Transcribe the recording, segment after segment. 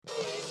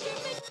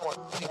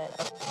This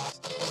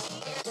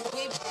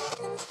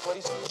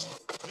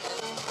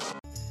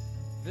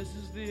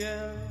is the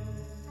end,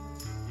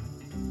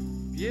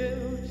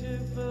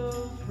 beautiful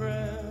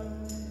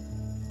friend.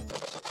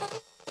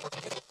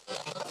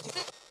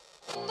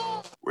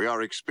 We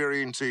are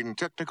experiencing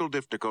technical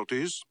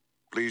difficulties.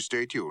 Please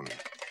stay tuned.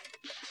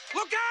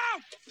 Look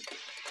out!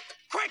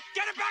 Quick,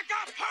 get it back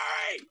up!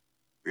 Hurry!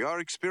 We are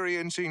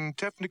experiencing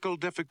technical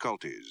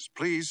difficulties.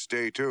 Please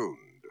stay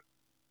tuned.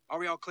 Are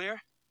we all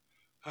clear?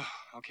 Oh,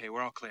 okay,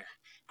 we're all clear.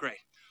 Great.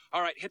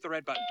 All right, hit the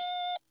red button.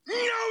 No,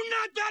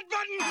 not that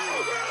button!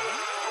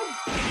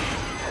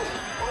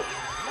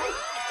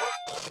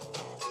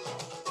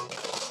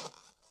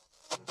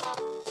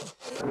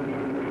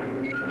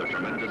 The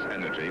tremendous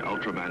energy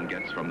Ultraman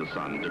gets from the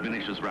sun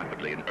diminishes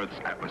rapidly in Earth's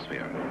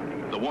atmosphere.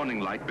 The warning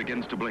light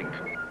begins to blink.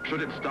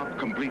 Should it stop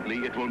completely,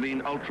 it will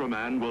mean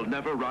Ultraman will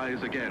never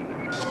rise again.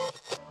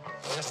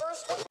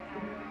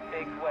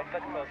 Big Wedge,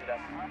 let's close it up.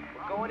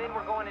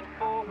 We're going in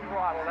full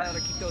throttle.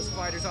 That'll keep those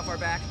fighters off our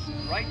back.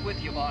 Right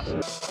with you, boss.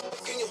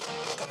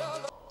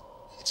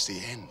 It's the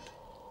end.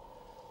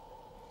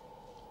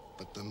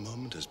 But the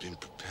moment has been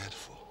prepared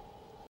for.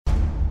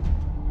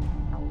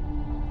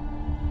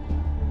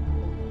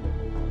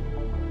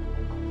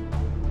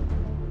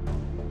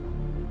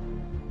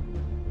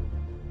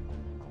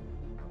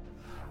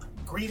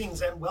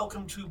 Greetings and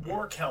welcome to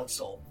War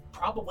Council,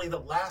 probably the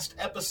last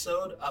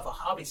episode of a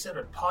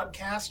hobby-centered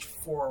podcast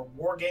for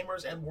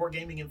wargamers and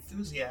wargaming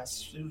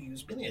enthusiasts who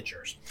use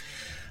miniatures.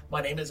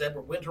 My name is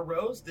Edward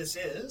Winterrose. This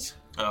is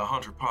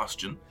Hunter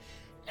Postgen.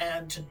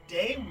 And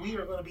today we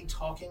are going to be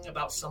talking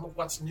about some of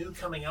what's new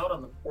coming out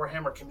on the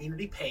Warhammer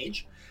community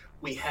page.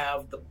 We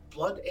have the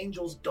Blood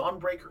Angels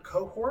Dawnbreaker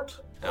cohort.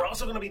 We're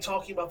also going to be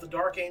talking about the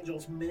Dark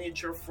Angels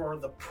miniature for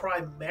the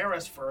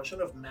Primaris version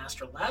of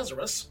Master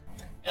Lazarus.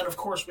 And of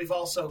course, we've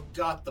also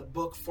got the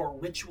book for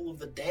Ritual of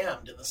the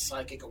Damned in the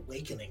Psychic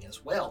Awakening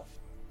as well.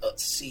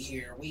 Let's see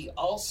here. We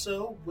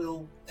also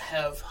will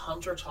have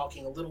Hunter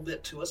talking a little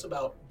bit to us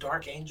about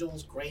Dark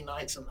Angels, Grey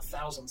Knights, and the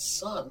Thousand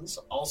Suns,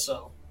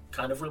 also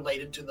kind of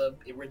related to the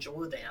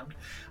Ritual of the Damned.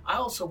 I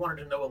also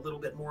wanted to know a little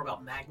bit more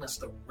about Magnus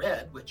the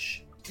Red,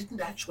 which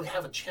didn't actually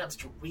have a chance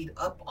to read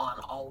up on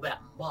all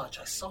that much.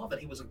 I saw that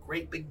he was a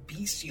great big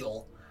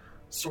bestial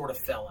sort of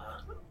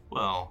fella.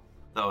 Well,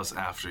 that was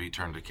after he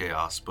turned to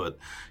Chaos, but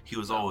he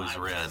was always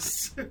red.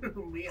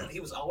 He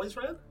was always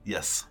red?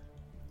 Yes.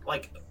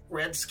 Like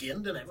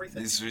red-skinned and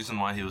everything? This is the reason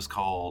why he was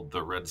called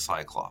the Red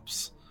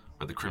Cyclops,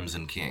 or the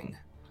Crimson King.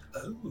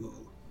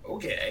 Oh,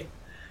 okay.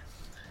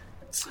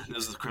 It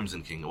was the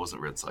Crimson King, it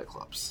wasn't Red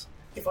Cyclops.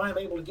 If I am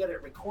able to get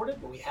it recorded,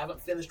 but we haven't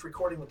finished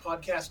recording the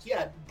podcast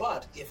yet,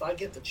 but if I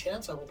get the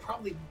chance, I will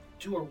probably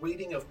do a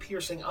reading of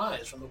Piercing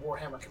Eyes from the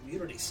Warhammer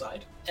community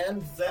site,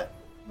 and that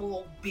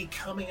will be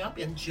coming up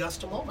in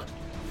just a moment.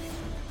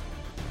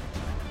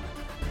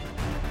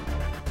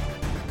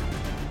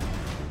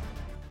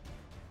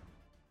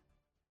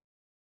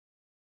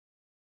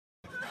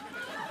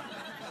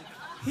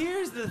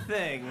 Here's the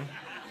thing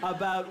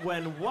about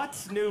when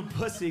What's New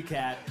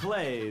Pussycat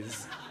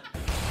plays.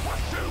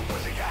 What's new,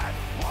 pussycat?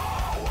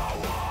 Whoa,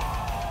 whoa,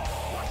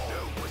 whoa! What's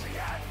new,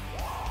 pussycat?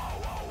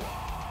 Whoa, whoa,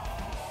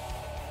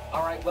 whoa!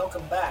 All right,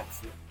 welcome back.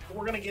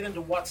 We're going to get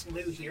into what's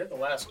new here, the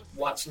last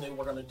what's new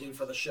we're going to do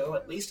for the show,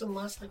 at least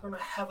unless they're going to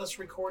have us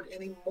record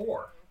any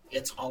more.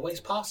 It's always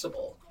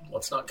possible.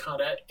 Let's not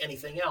count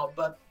anything out,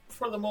 but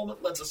for the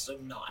moment, let's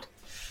assume not.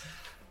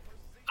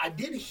 I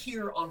did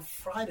hear on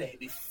Friday,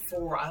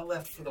 before I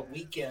left for the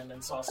weekend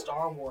and saw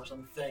Star Wars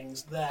and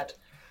things, that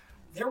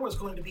there was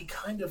going to be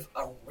kind of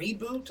a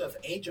reboot of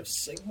Age of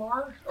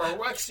Sigmar,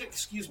 or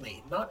excuse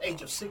me, not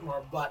Age of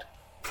Sigmar, but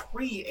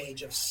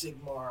pre-Age of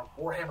Sigmar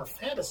Warhammer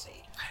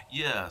Fantasy.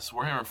 Yes,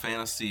 Warhammer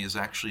Fantasy has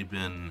actually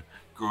been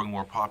growing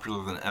more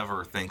popular than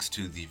ever thanks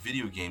to the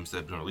video games that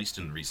have been released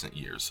in recent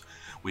years.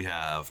 We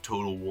have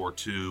Total War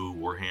II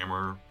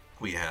Warhammer,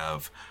 we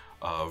have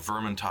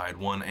Vermintide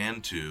 1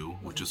 and 2,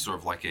 which is sort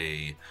of like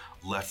a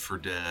Left 4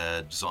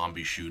 Dead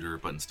zombie shooter,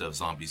 but instead of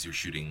zombies, you're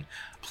shooting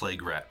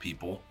plague rat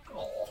people.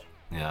 Oh.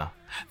 Yeah.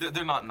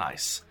 They're not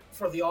nice.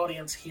 For the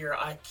audience here,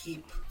 I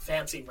keep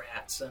fancy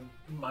rats, and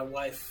my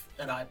wife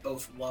and I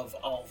both love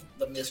all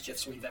the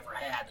mischiefs we've ever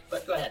had.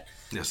 But go ahead.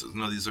 Yes,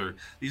 no, these are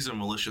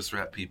malicious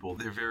rat people.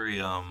 They're very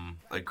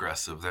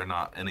aggressive. They're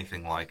not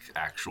anything like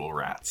actual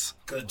rats.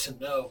 Good to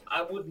know.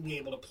 I wouldn't be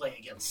able to play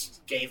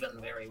against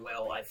Gaven very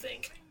well, I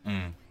think.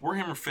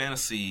 Warhammer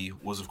Fantasy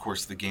was, of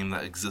course, the game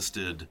that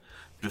existed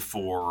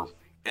before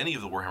any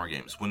of the Warhammer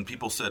games. When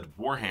people said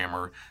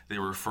Warhammer, they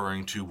were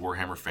referring to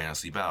Warhammer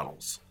Fantasy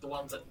Battles. The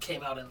ones that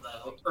came out in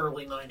the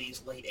early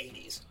 90s, late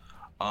 80s.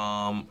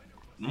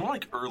 More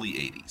like early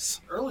 80s.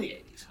 Early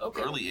 80s,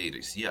 okay. Early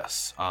 80s,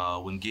 yes.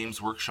 When Games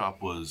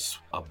Workshop was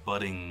a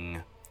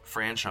budding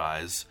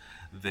franchise,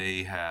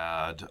 they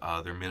had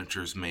their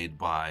miniatures made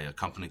by a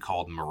company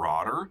called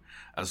Marauder,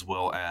 as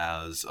well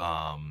as,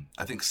 I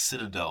think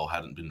Citadel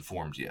hadn't been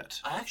formed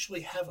yet. I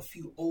actually have a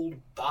few old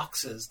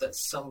boxes that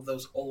some of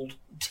those old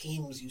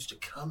teams used to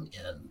come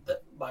in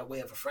that by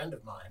way of a friend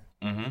of mine.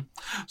 Mm-hmm.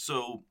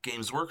 So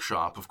Games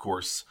Workshop, of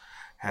course,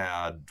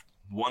 had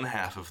one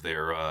half of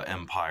their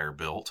empire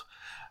built,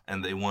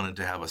 and they wanted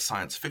to have a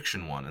science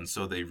fiction one, and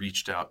so they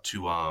reached out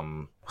to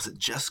was it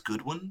Jess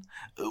Goodwin?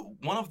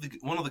 One of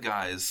the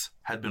guys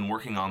had been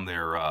working on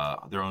their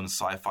own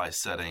sci-fi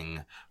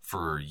setting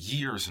for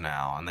years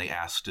now, and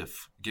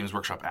Games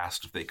Workshop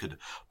asked if they could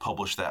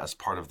publish that as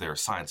part of their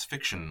science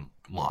fiction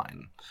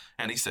line,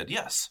 and he said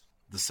yes.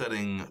 The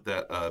setting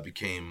that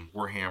became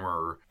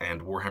Warhammer and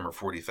Warhammer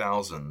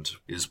 40,000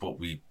 is what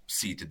we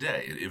see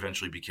today. It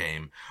eventually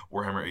became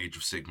Warhammer Age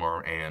of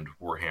Sigmar and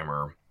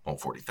Warhammer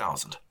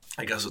 40,000.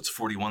 I guess it's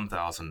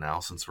 41,000 now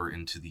since we're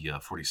into the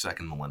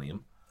 42nd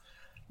millennium.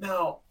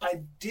 Now,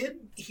 I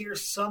did hear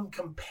some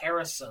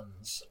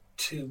comparisons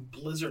to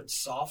Blizzard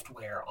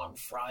software on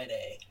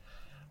Friday.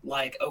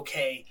 Like,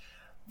 okay,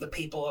 the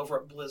people over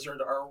at Blizzard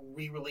are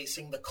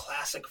re-releasing the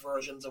classic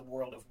versions of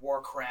World of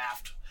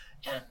Warcraft,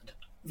 and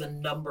the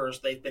numbers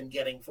they've been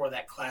getting for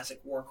that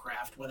classic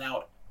Warcraft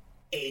without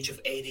Age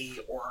of 80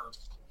 or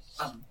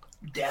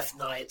Death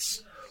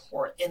Knights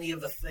or any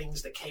of the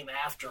things that came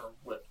after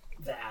with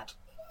that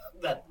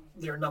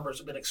their numbers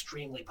have been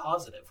extremely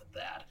positive with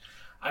that.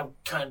 I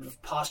kind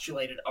of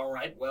postulated, all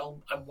right,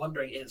 well, I'm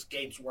wondering, is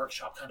Games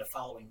Workshop kind of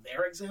following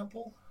their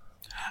example?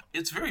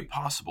 It's very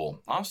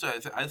possible. Honestly,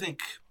 I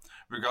think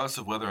regardless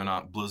of whether or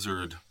not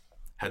Blizzard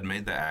had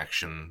made that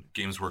action,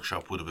 Games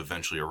Workshop would have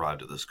eventually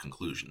arrived at this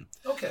conclusion.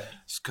 Okay.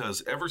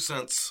 Because ever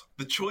since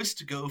the choice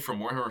to go from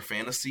Warhammer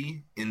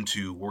Fantasy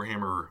into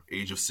Warhammer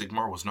Age of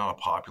Sigmar was not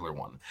a popular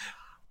one.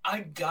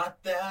 I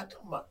got that.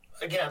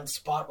 Again,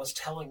 Spot was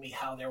telling me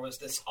how there was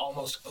this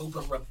almost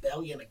open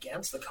rebellion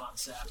against the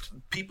concept.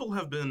 People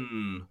have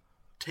been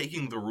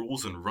taking the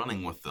rules and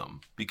running with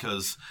them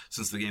because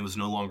since the game is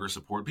no longer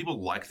supported,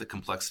 people like the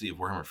complexity of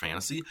Warhammer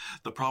Fantasy.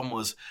 The problem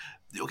was,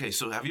 okay,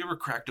 so have you ever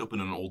cracked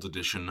open an old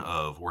edition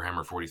of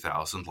Warhammer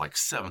 40,000, like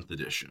 7th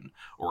edition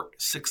or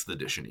 6th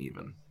edition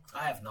even?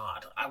 I have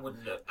not. I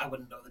wouldn't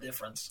know the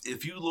difference.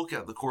 If you look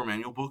at the core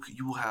manual book,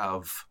 you will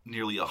have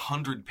nearly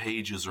 100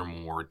 pages or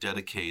more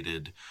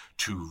dedicated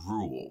to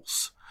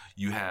rules.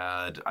 You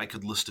had, I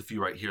could list a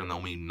few right here and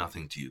they'll mean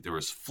nothing to you. There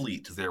was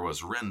Fleet, there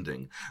was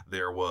Rending,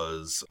 there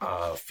was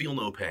Feel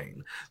No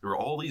Pain. There were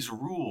all these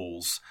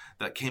rules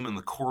that came in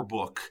the core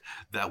book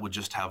that would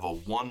just have a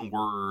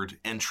one-word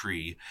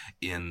entry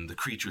in the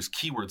creature's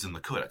keywords in the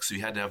codex. So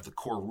you had to have the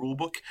core rule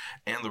book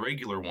and the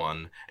regular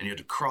one, and you had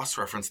to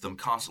cross-reference them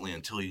constantly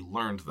until you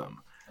learned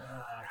them.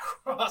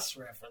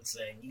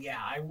 Cross-referencing,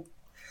 yeah,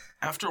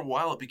 After a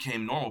while, it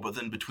became normal, but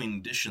then between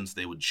editions,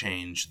 they would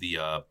change they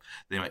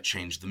might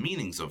change the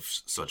meanings of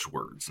such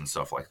words and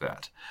stuff like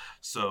that.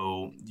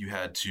 So you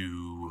had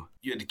to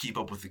keep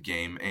up with the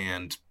game,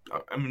 and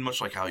I mean,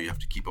 much like how you have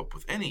to keep up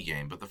with any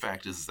game, but the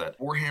fact is that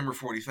Warhammer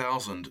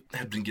 40,000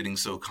 had been getting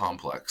so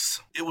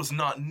complex. It was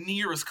not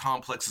near as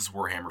complex as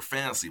Warhammer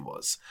Fantasy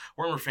was.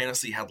 Warhammer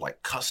Fantasy had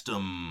like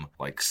custom,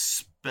 like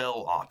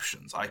spell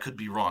options. I could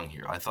be wrong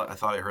here. I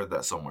thought I heard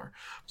that somewhere.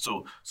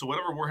 So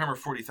whatever Warhammer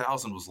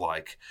 40,000 was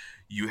like,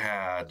 you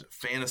had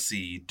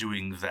Fantasy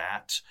doing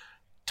that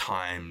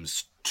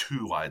times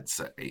 2, I'd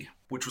say,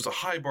 which was a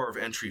high bar of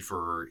entry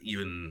for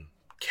even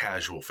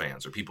casual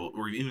fans or people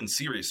or even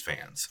serious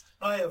fans.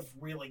 I have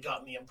really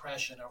gotten the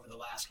impression over the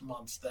last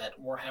months that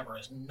Warhammer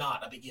is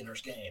not a beginner's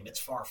game. It's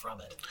far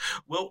from it.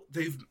 Well,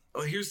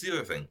 here's the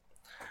other thing.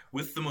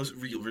 With the most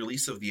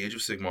release of the Age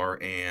of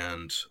Sigmar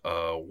and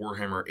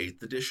Warhammer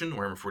 8th edition,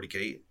 Warhammer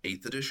 40k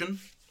 8th edition,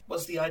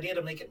 was the idea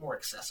to make it more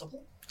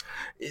accessible?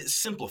 It's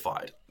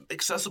simplified.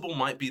 Accessible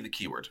might be the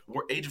keyword.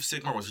 Age of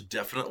Sigmar was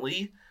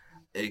definitely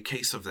a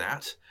case of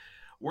that.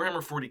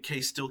 Warhammer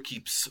 40k still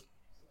keeps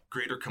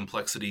greater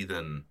complexity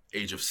than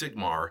Age of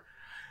Sigmar,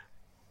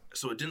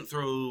 so it didn't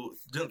throw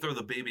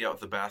the baby out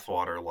with the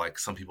bathwater like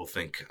some people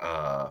think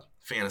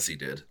Fantasy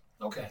did.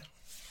 Okay.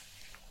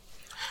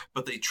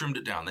 But they trimmed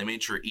it down. They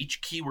made sure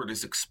each keyword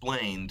is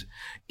explained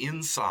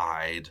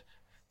inside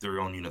their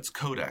own unit's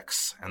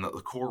codex, and that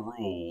the core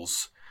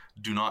rules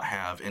do not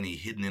have any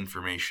hidden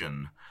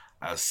information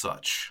as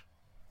such.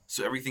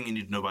 So everything you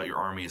need to know about your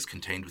army is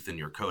contained within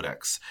your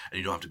codex, and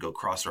you don't have to go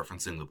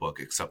cross-referencing the book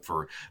except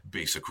for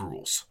basic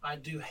rules. I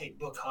do hate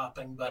book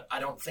hopping, but I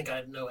don't think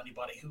I know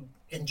anybody who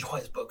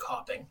enjoys book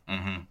hopping.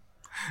 Mm-hmm.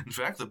 In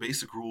fact, the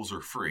basic rules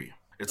are free.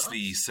 It's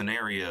the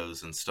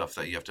scenarios and stuff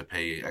that you have to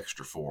pay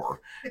extra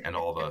for, and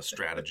all the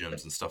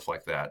stratagems and stuff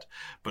like that.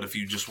 But if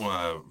you just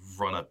want to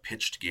run a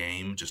pitched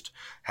game, just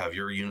have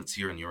your units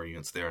here and your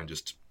units there and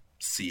just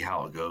see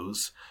how it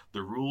goes,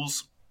 the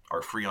rules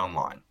are free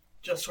online.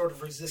 Just sort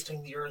of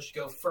resisting the urge to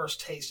go,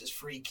 first taste is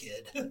free,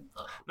 kid.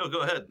 No,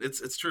 go ahead.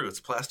 It's true. It's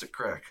plastic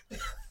crack.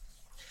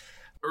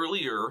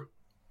 Earlier,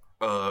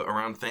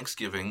 around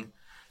Thanksgiving,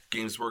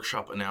 Games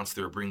Workshop announced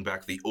they were bringing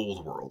back the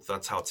Old World.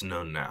 That's how it's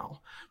known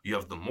now. You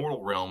have the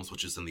Mortal Realms,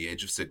 which is in the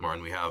Age of Sigmar,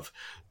 and we have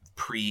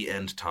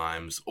pre-End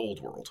Times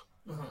Old World.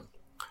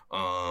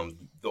 Mm-hmm.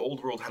 The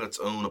Old World had its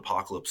own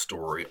apocalypse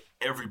story.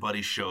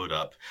 Everybody showed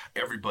up.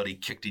 Everybody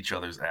kicked each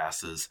other's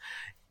asses.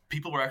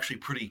 People were actually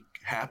pretty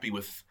happy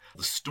with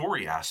the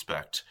story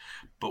aspect,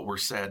 but we're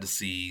sad to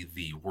see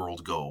the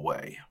world go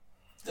away.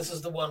 This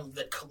is the one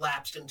that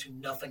collapsed into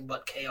nothing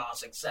but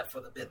chaos except for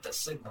the bit that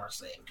Sigmar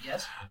saved,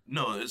 yes?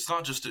 No, it's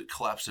not just it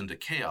collapsed into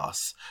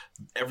chaos.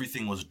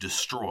 Everything was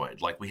destroyed.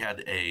 Like, we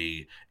had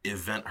a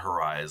event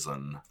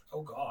horizon.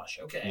 Oh gosh,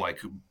 okay. Like,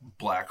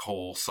 black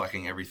hole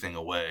sucking everything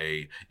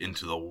away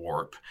into the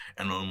warp,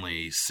 and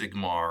only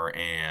Sigmar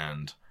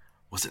and...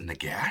 was it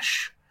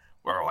Nagash?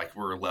 Or, like,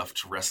 we're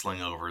left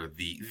wrestling over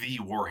the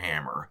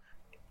Warhammer.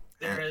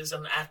 There is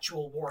an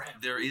actual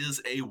Warhammer. There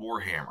is a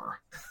Warhammer.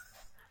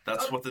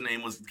 That's what the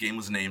game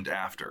was named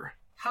after.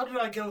 How did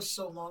I go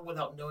so long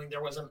without knowing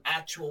there was an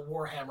actual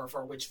Warhammer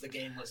for which the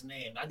game was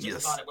named? I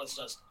just thought it was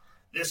just,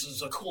 this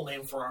is a cool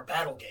name for our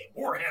battle game,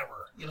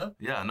 Warhammer, you know?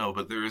 Yeah, no,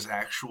 but there is an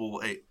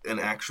actual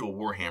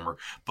Warhammer,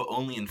 but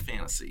only in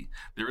fantasy.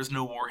 There is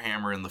no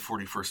Warhammer in the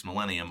 41st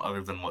millennium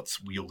other than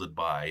what's wielded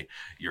by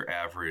your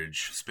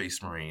average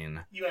Space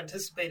Marine. You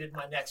anticipated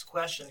my next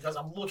question because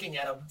I'm looking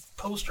at a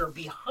poster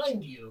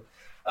behind you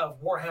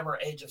of Warhammer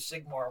Age of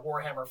Sigmar,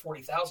 Warhammer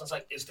 40,000. It's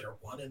like, is there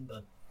one in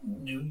the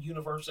new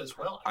universe as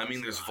well? I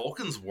mean, there's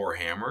Vulcan's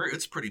Warhammer.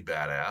 It's pretty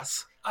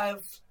badass.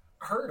 I've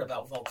heard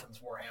about Vulcan's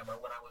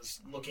Warhammer when I was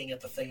looking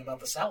at the thing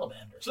about the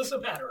salamanders, as a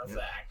matter of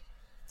fact.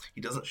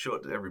 He doesn't show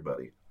it to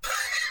everybody.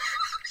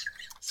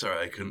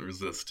 Sorry, I couldn't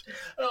resist.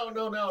 Oh,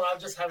 no, I'm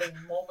just having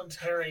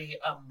momentary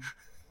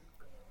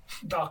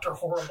Dr.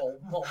 Horrible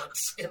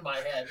moments in my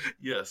head.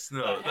 Yes,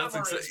 no, that's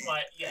exactly...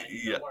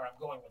 you know where I'm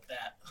going with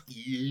that.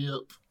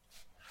 Yep.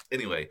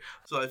 Anyway,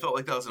 so I felt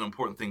like that was an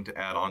important thing to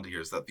add on to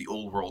here, is that the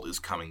old world is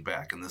coming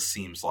back, and this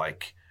seems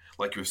like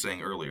you were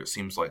saying earlier, it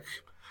seems like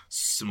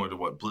similar to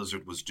what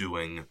Blizzard was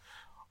doing.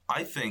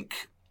 I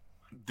think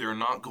they're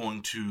not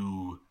going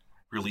to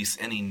release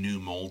any new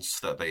molds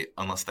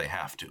unless they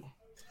have to.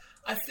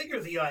 I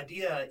figure the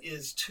idea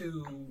is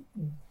to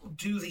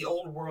do the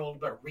old world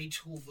but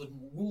retool the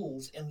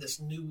rules in this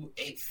new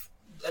 8th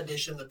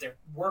edition that they're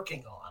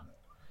working on.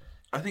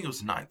 I think it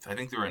was 9th. I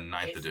think they were in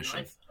 9th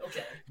edition. 9th?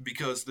 Okay.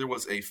 Because there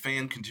was a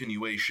fan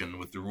continuation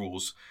with the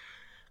rules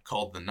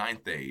called the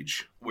 9th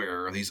Age,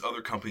 where these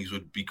other companies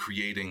would be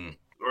creating,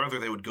 or rather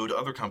they would go to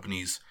other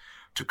companies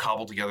to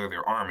cobble together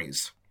their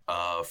armies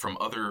from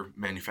other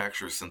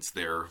manufacturers, since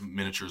their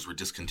miniatures were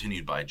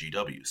discontinued by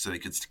GW. So they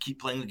could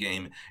keep playing the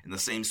game in the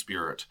same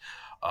spirit,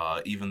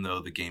 even though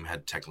the game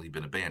had technically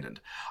been abandoned.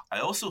 I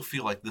also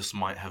feel like this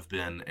might have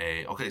been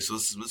so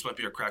this might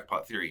be a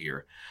crackpot theory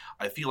here.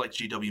 I feel like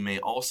GW may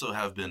also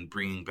have been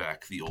bringing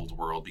back the old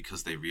world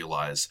because they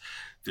realize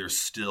there's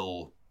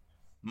still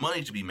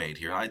money to be made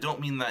here. And I don't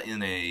mean that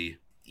in a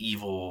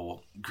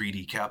evil,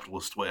 greedy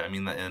capitalist way. I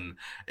mean that in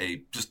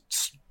a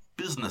just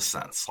business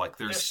sense. Like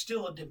there's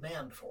still a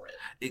demand for it.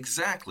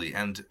 Exactly.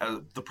 And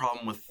the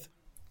problem with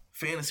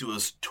fantasy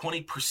was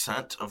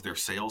 20% of their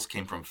sales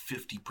came from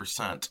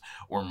 50%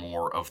 or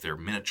more of their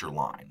miniature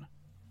line.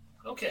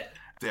 Okay.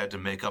 They had to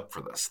make up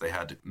for this. They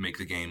had to make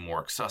the game more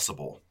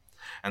accessible.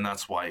 And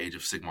that's why Age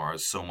of Sigmar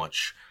is so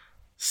much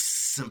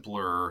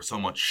simpler, so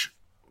much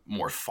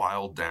more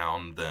filed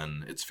down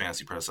than its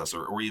fantasy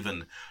predecessor, or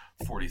even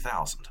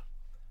 40,000.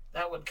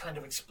 That would kind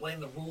of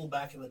explain the rule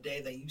back in the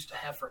day they used to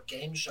have for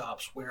game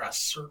shops, where a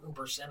certain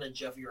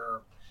percentage of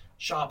your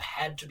shop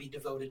had to be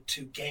devoted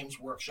to Games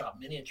Workshop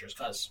miniatures,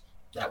 because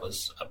that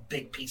was a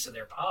big piece of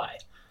their pie.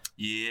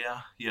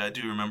 Yeah, I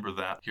do remember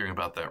that, hearing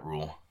about that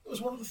rule. It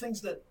was one of the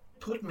things that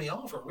put me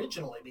off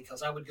originally,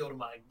 because I would go to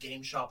my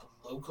game shop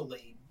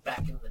locally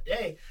back in the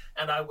day,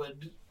 and I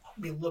would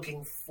be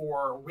looking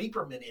for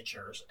Reaper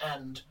miniatures,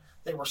 and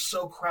they were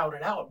so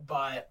crowded out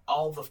by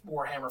all the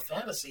Warhammer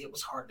Fantasy, it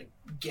was hard to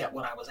get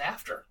what I was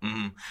after.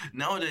 Mm-hmm.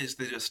 Nowadays,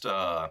 they just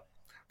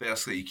they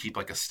ask that you keep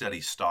like a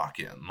steady stock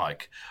in.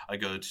 Like, I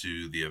go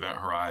to the Event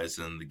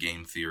Horizon, the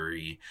Game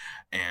Theory,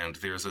 and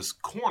there's this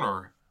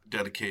corner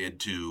dedicated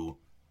to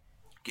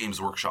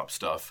Games Workshop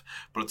stuff,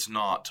 but it's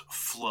not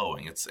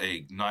flowing. It's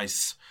a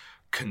nice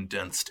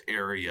condensed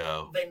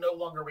area. They no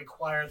longer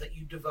require that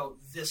you devote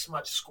this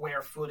much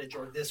square footage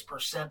or this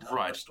percent of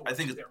their stores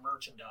to their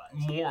merchandise.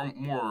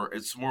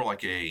 It's more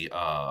like a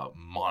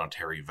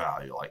monetary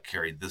value, like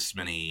carry this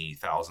many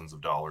thousands of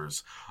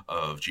dollars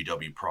of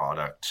GW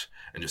product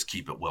and just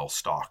keep it well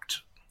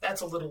stocked.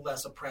 That's a little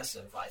less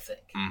oppressive, I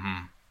think.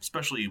 Mm-hmm.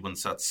 Especially when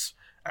sets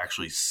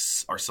actually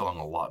are selling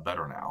a lot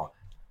better now.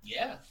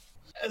 Yeah.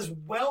 As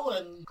well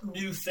as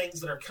new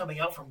things that are coming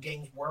out from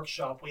Games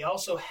Workshop, we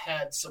also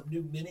had some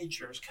new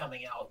miniatures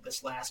coming out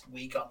this last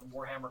week on the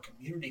Warhammer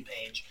community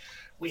page.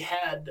 We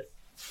had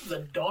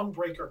the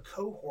Dawnbreaker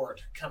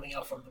cohort coming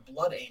out from the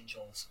Blood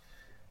Angels,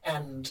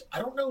 and I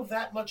don't know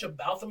that much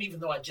about them, even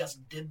though I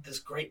just did this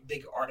great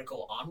big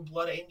article on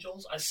Blood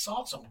Angels. I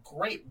saw some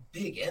great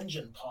big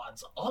engine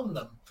pods on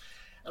them,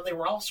 and they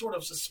were all sort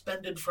of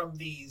suspended from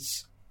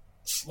these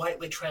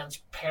slightly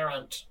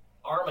transparent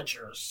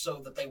armatures, so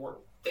that they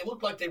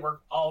looked like they were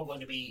all going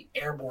to be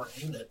airborne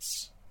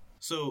units.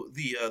 So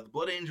the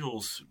Blood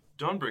Angels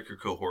Dawnbreaker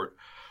cohort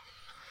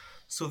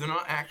So they're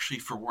not actually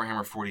for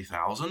Warhammer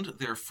 40,000.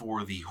 They're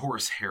for the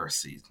Horus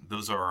Heresy.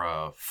 Those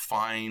are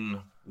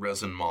fine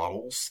resin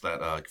models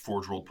that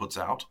Forge World puts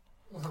out,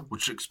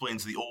 which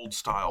explains the old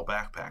style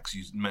backpacks.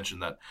 You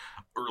mentioned that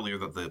earlier,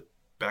 that the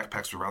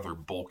backpacks were rather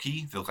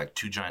bulky. They look like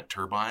two giant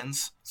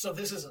turbines. So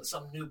this isn't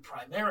some new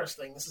Primaris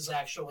thing. This is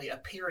actually a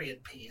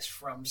period piece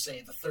from,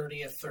 say, the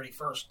 30th,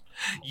 31st.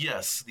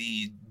 Yes,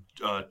 the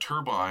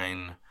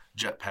turbine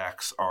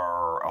jetpacks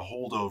are a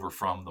holdover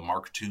from the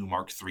Mark II,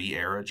 Mark III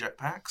era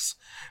jetpacks,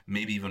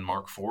 maybe even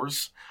Mark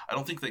IVs. I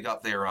don't think they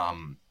got their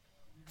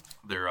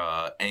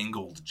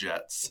angled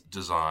jets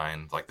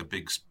designed, like the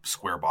big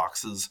square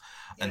boxes,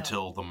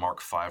 until the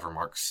Mark V or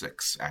Mark VI,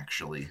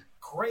 actually.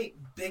 Great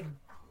big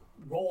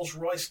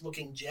Rolls-Royce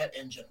looking jet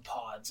engine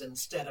pods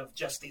instead of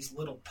just these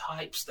little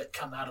pipes that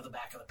come out of the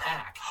back of the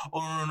pack.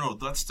 Oh, no,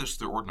 that's just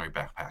their ordinary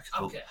backpack.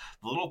 Okay.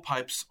 The little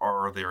pipes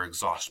are their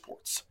exhaust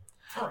ports.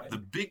 All right. The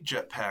big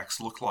jetpacks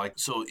look like,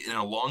 so an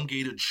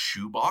elongated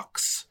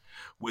shoebox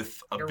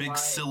with a big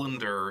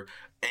cylinder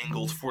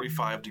angled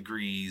 45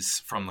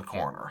 degrees from the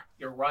corner.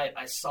 You're right.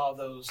 I saw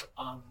those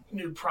on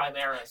New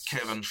Primaris.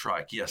 Kevin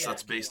Shrike. Yes,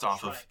 that's based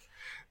off of...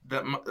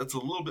 It's a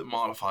little bit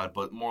modified,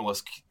 but more or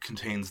less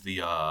contains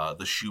the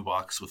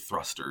shoebox with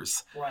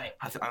thrusters. Right.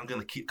 I'm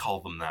going to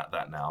call them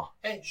that now.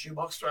 Hey,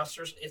 shoebox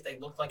thrusters. If they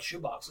look like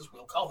shoeboxes,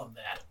 we'll call them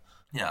that.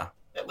 Yeah.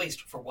 At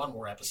least for one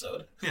more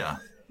episode. Yeah.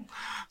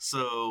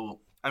 So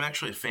I'm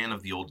actually a fan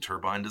of the old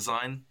turbine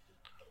design.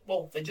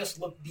 Well, they just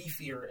look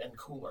beefier and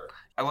cooler.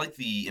 I like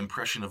the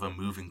impression of a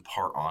moving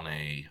part on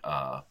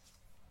a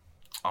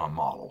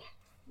model.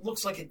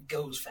 Looks like it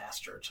goes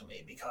faster to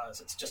me because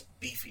it's just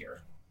beefier.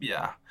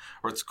 Yeah,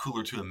 or it's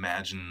cooler to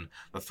imagine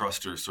the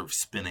thruster sort of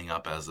spinning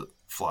up as it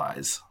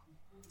flies.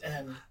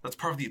 And that's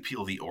part of the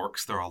appeal of the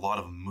orcs. There are a lot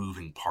of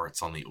moving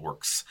parts on the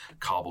orcs,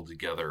 cobbled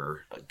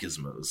together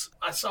gizmos.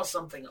 I saw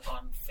something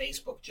on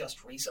Facebook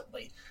just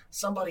recently.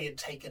 Somebody had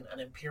taken an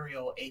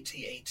Imperial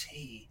AT-AT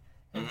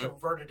and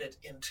converted it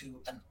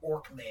into an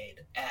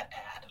orc-made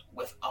AT-AT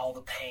with all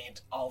the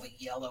paint, all the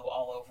yellow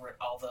all over it,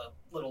 all the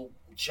little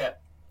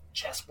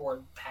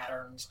chessboard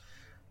patterns.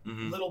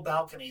 Little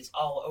balconies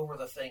all over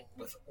the thing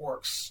with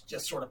orcs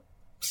just sort of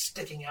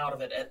sticking out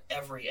of it at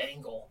every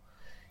angle.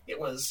 It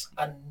was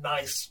a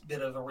nice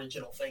bit of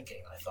original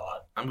thinking, I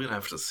thought. I'm going to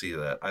have to see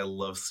that. I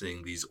love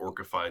seeing these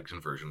orcified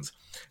conversions.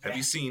 Have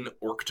you seen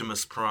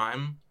Orctimus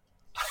Prime?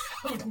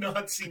 I've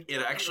not seen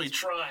it. Actually,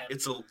 Prime.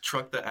 It's a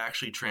truck that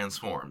actually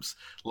transforms.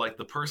 Like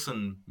the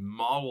person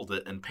modeled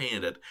it and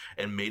painted it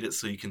and made it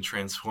so you can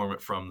transform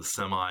it from the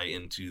semi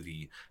into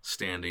the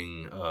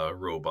standing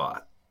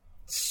robot.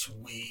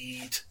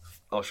 Sweet.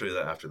 I'll show you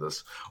that after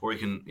this. Or you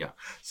can,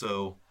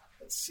 So,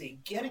 let's see.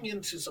 Getting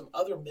into some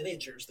other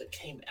miniatures that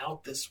came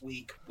out this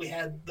week, we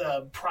had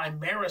the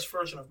Primaris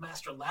version of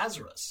Master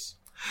Lazarus.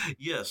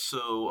 Yes,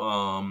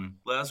 so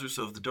Lazarus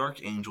of the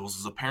Dark Angels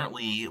is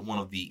apparently one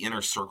of the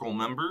Inner Circle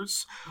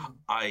members.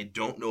 I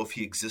don't know if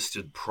he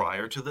existed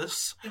prior to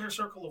this. Inner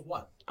Circle of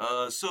what?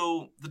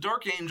 So the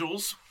Dark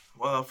Angels,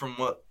 from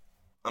what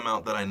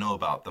amount that I know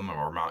about them,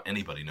 or amount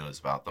anybody knows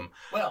about them.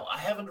 Well, I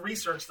haven't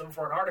researched them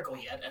for an article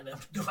yet, and I'm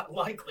not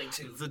likely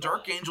to. The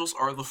Dark Angels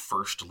are the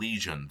first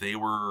Legion. They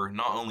were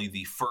not only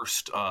the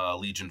first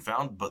Legion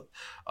found, but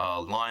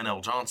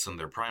Lionel Johnson,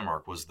 their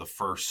Primarch, was the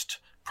first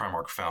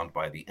Primarch found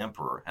by the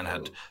Emperor and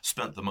had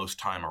spent the most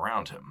time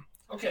around him.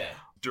 Okay.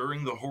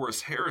 During the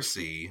Horus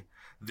Heresy,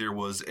 there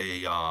was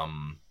a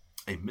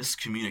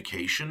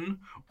miscommunication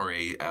or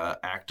a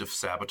act of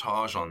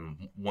sabotage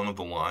on one of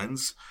the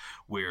lines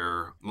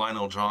where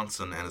Lionel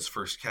Johnson and his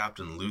first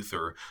captain,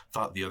 Luther,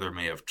 thought the other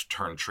may have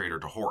turned traitor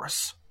to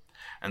Horus.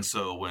 And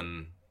so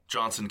when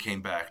Johnson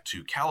came back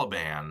to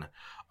Caliban,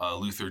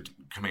 Luther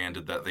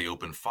commanded that they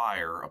open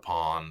fire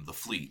upon the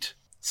fleet.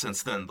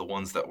 Since then, the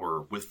ones that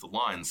were with the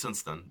line,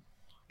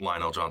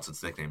 Lionel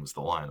Johnson's nickname is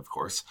the Lion, of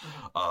course.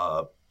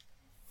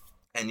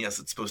 And yes,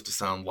 it's supposed to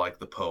sound like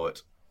the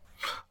poet.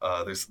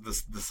 There's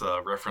this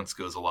reference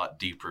goes a lot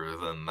deeper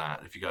than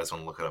that, if you guys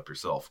want to look it up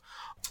yourself.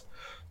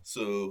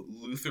 So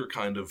Luther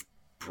kind of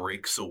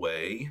breaks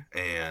away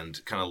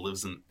and kind of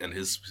lives in, and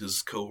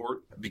his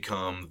cohort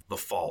become the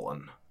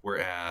Fallen.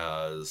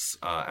 Whereas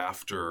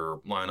after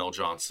Lionel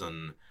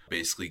Johnson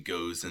basically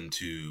goes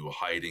into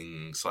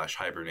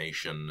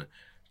hiding/hibernation,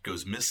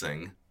 goes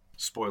missing,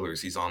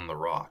 spoilers, he's on the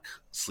Rock,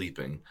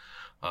 sleeping.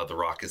 The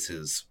Rock is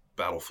his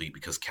battle fleet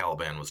because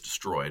Caliban was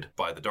destroyed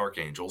by the Dark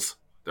Angels,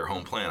 their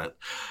home planet.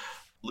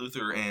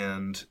 Luther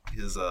and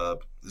his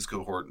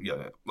cohort,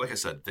 like I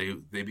said,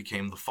 they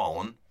became the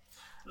Fallen.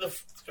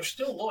 They're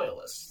still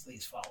loyalists,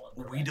 these Fallen.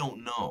 Correct? We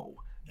don't know.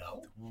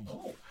 No?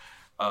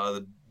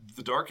 Oh.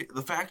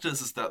 The fact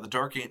is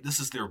that this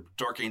is their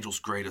Dark Angel's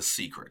greatest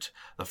secret.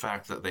 The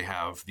fact that they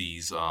have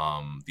these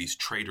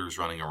traitors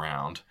running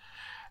around,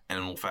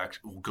 and in fact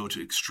will go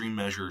to extreme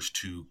measures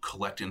to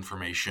collect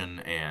information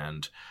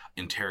and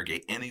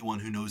interrogate anyone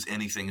who knows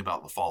anything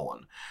about the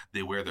Fallen.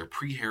 They wear their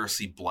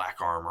pre-heresy black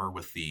armor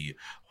with the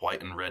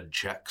white and red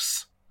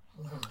checks.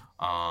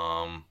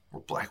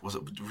 Or black, was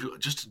it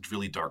just a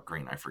really dark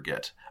green? I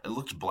forget. It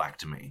looked black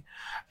to me.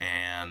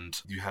 And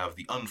you have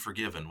the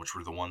Unforgiven, which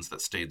were the ones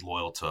that stayed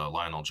loyal to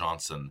Lionel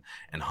Johnson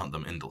and hunt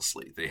them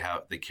endlessly.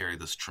 They carry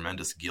this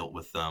tremendous guilt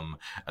with them,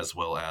 as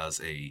well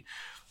as a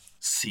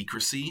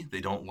secrecy.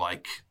 They don't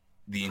like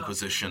the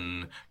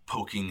Inquisition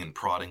poking and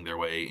prodding their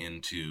way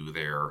into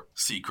their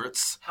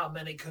secrets. How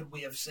many could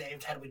we have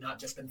saved had we not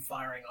just been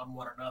firing on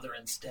one another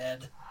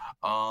instead?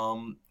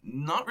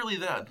 Not really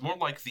that. More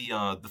like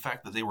the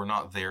fact that they were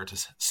not there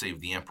to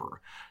save the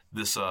Emperor.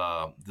 This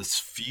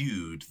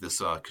feud,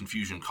 this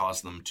confusion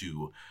caused them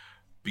to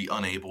be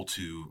unable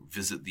to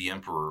visit the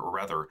Emperor, or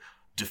rather,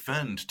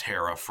 defend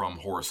Terra from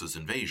Horus's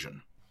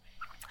invasion.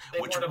 They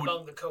weren't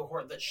among the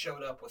cohort that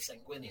showed up with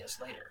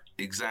Sanguinius later.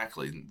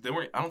 Exactly. They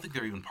weren't. I don't think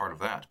they were even part of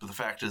that. But the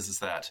fact is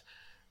that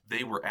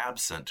they were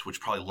absent, which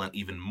probably lent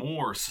even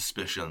more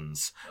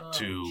suspicions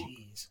to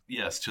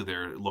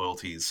their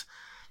loyalties.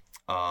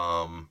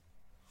 Some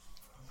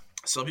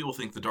people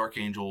think the Dark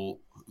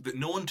Angel, that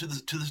no one to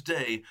this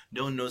day,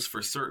 no one knows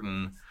for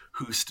certain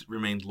who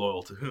remained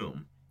loyal to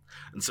whom.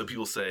 And so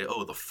people say,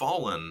 oh, the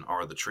Fallen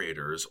are the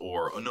traitors,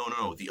 or, oh,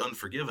 no, the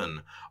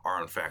Unforgiven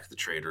are in fact the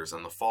traitors,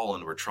 and the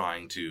Fallen we're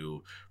trying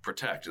to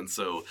protect. And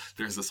so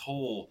there's this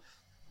whole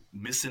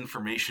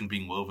misinformation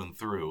being woven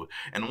through.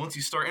 And once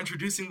you start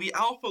introducing the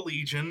Alpha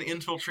Legion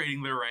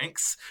infiltrating their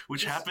ranks,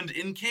 which happened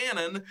in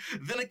canon,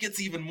 then it gets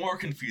even more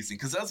confusing.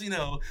 Because as you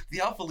know,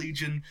 the Alpha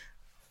Legion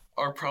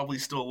are probably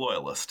still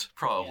loyalist.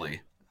 Probably. Yeah.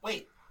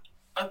 Wait,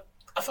 I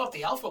thought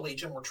the Alpha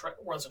Legion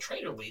was a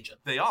traitor legion.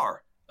 They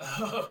are.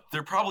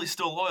 They're probably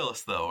still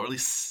loyalists, though, or at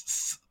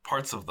least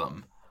parts of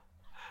them.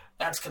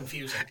 That's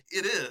confusing.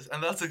 It is,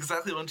 and that's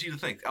exactly what I want you to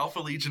think. Alpha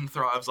Legion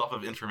thrives off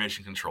of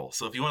information control.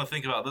 So if you want to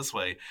think about it this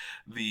way,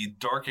 the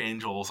Dark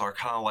Angels are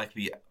kind of like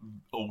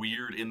a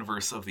weird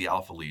inverse of the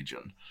Alpha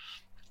Legion.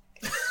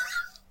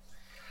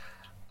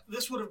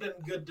 This would have been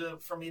good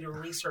for me to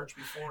research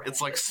before. It's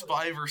like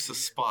spy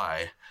versus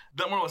spy.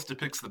 That more or less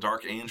depicts the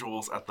Dark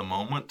Angels at the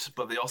moment,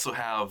 but they also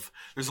have...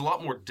 There's a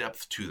lot more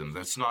depth to them.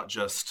 It's not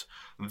just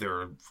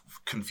their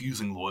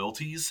confusing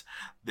loyalties.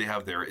 They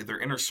have their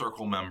inner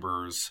circle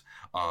members.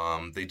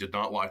 They did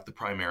not like the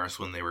Primaris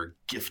when they were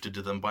gifted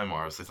to them by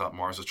Mars. They thought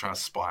Mars was trying to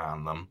spy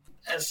on them.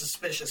 As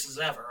suspicious as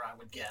ever, I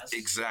would guess.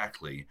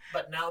 Exactly.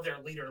 But now their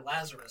leader,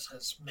 Lazarus,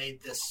 has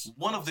made this...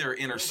 One of their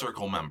inner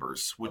circle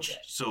members, which... Okay.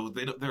 So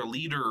their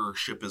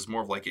leadership is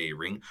more of like a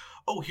ring.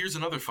 Oh, here's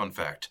another fun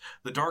fact.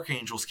 The Dark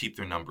Angels keep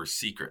their numbers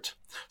secret.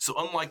 So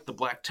unlike the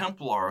Black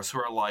Templars, who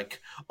are like,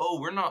 oh,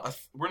 we're not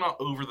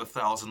over the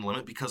 1,000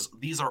 limit because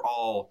these are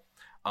all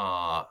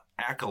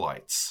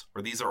acolytes,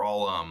 or these are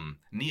all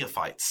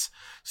neophytes.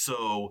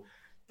 So...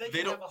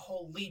 They don't have a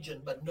whole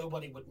legion, but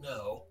nobody would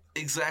know.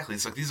 Exactly.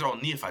 It's like these are all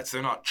neophytes.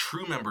 They're not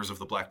true members of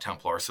the Black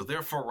Templar, so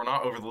therefore we're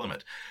not over the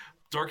limit.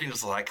 Dark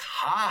Angels are like,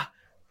 ha!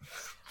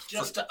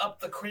 Just to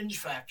up the cringe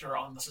factor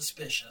on the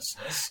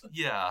suspiciousness.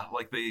 Yeah,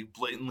 like they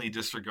blatantly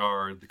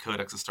disregard the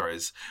Codex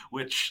Astartes,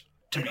 which,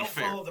 to be fair...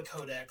 They don't follow the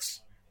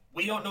Codex.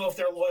 We don't know if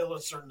they're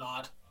loyalists or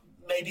not.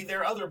 Maybe there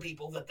are other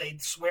people that they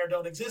swear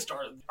don't exist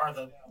are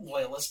the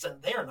loyalists,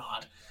 and they're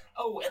not.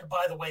 Oh, and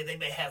by the way, they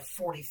may have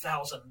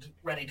 40,000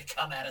 ready to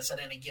come at us at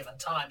any given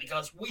time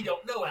because we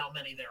don't know how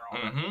many there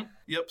are. Mm-hmm.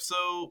 Yep,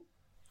 so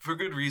for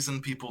good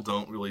reason, people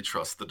don't really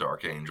trust the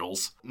Dark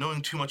Angels.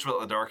 Knowing too much about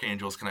the Dark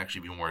Angels can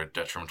actually be more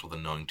detrimental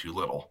than knowing too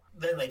little.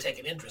 Then they take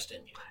an interest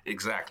in you.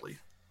 Exactly.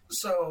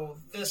 So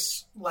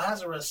this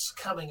Lazarus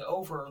coming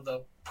over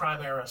the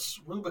Primaris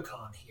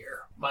Rubicon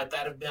here, might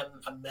that have been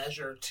a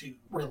measure to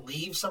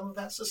relieve some of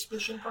that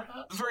suspicion,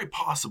 perhaps? Very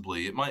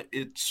possibly.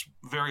 It's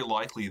very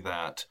likely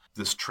that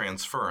this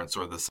transference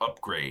or this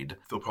upgrade,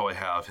 they'll probably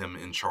have him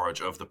in charge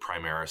of the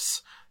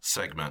Primaris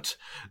segment.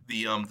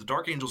 The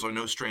Dark Angels are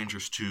no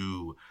strangers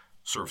to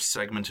sort of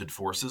segmented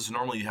forces.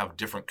 Normally you have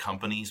different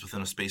companies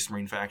within a Space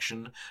Marine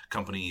faction,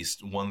 companies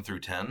 1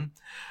 through 10.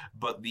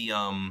 But the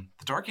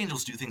Dark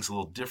Angels do things a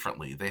little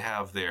differently. They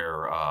have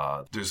their,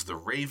 there's the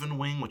Raven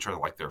Wing, which are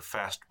like their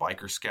fast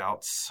biker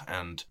scouts,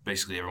 and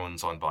basically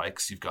everyone's on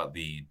bikes. You've got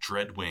the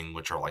Dread Wing,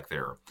 which are like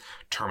their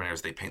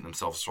Terminators. They paint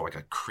themselves for like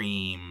a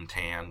cream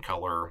tan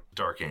color,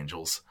 Dark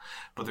Angels.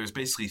 But there's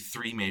basically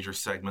 3 major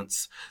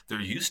segments. There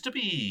used to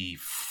be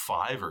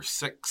 5 or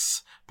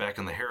 6 back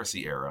in the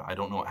Heresy era. I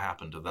don't know what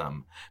happened to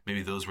them.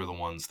 Maybe those were the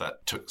ones that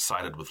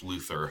sided with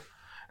Luther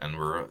and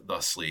were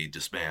thusly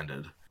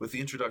disbanded. With the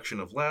introduction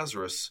of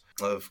Lazarus,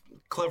 of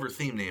clever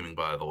theme naming,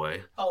 by the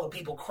way. All the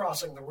people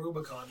crossing the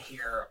Rubicon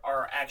here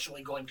are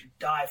actually going to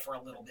die for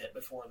a little bit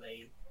before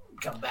they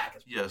come back.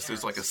 Yes,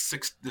 there's like a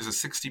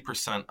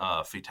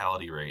 60%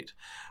 fatality rate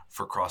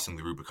for crossing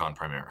the Rubicon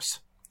Primaris.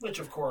 Which,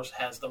 of course,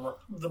 has the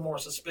more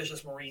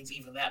suspicious Marines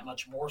even that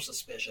much more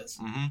suspicious.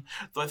 Mm-hmm.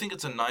 Though I think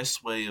it's a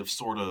nice way of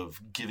sort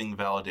of giving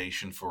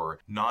validation for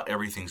not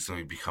everything's going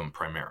to become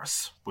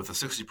Primaris. With a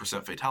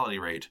 60% fatality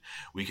rate,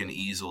 we can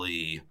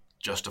easily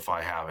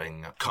justify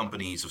having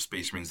companies of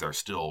Space Marines that are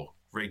still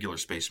regular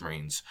Space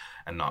Marines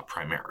and not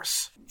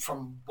Primaris.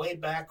 From way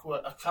back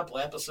a couple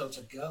episodes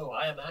ago,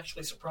 I am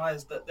actually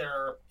surprised that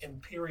their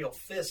Imperial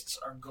Fists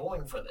are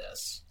going for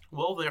this.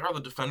 Well, they are the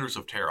defenders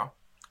of Terra.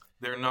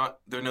 They're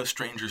no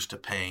strangers to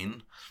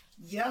pain.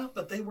 Yeah,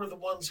 but they were the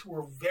ones who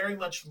were very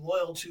much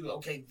loyal to,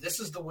 okay,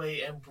 this is the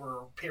way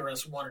Emperor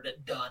Pyrrhus wanted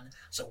it done,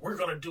 so we're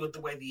going to do it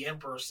the way the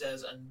Emperor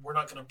says, and we're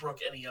not going to brook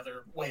any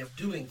other way of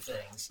doing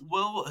things.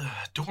 Well,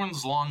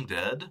 Dorn's long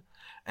dead,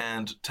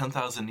 and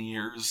 10,000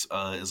 years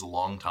is a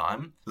long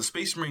time. The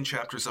Space Marine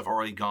chapters have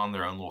already gone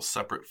their own little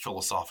separate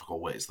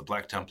philosophical ways. The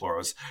Black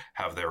Templars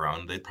have their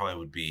own. They probably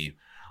would be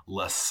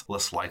less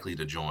likely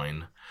to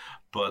join.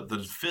 But the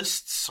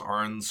Fists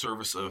are in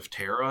service of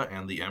Terra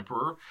and the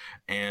Emperor,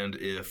 and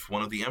if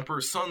one of the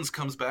Emperor's sons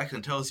comes back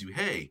and tells you,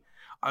 hey,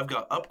 I've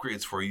got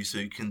upgrades for you so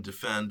you can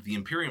defend the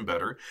Imperium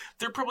better,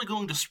 they're probably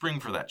going to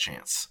spring for that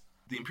chance.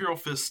 The Imperial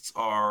Fists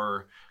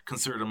are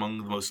considered among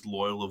the most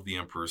loyal of the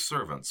Emperor's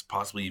servants,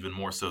 possibly even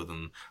more so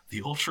than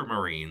the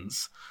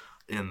Ultramarines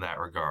in that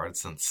regard,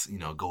 since,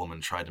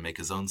 Guilliman tried to make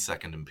his own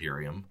second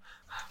Imperium.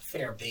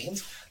 Fair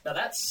beans. Now,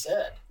 that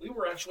said, we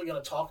were actually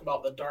going to talk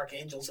about the Dark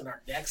Angels in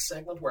our next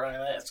segment, where I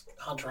ask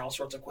Hunter all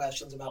sorts of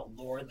questions about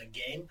lore in the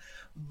game,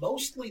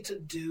 mostly to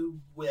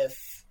do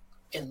with,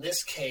 in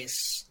this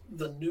case,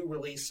 the new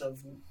release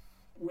of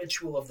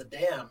Ritual of the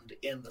Damned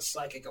in the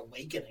Psychic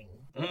Awakening.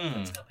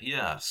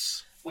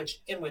 Yes.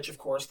 In which, of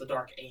course, the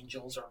Dark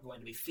Angels are going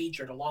to be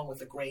featured, along with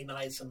the Grey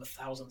Knights and the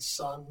Thousand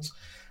Sons,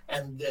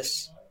 and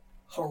this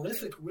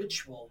horrific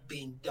ritual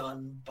being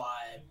done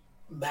by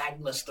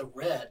Magnus the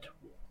Red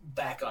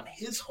back on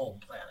his home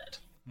planet.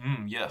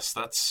 Yes,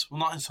 that's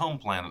not his home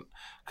planet,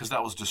 because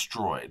that was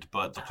destroyed,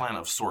 but the planet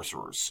of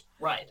Sorcerers.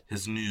 Right.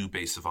 His new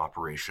base of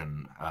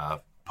operation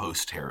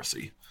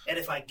post-heresy. And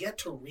if I get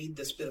to read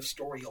this bit of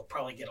story, you'll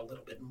probably get a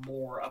little bit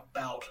more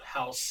about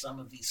how some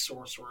of these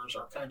sorcerers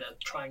are kind of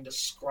trying to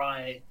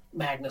scry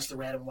Magnus the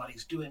Red and what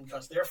he's doing,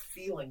 because they're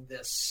feeling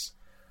this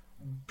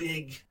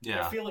big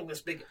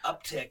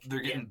uptick. They're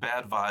getting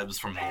bad vibes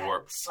from the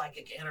warp.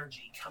 Psychic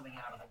energy coming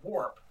out of the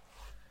warp.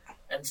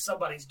 And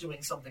somebody's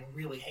doing something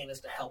really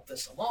heinous to help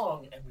this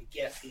along, and we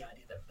get the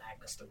idea that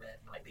Magnus the Red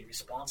might be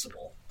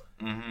responsible.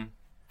 Mm-hmm.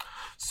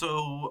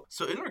 So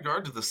in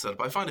regard to this setup,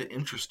 I find it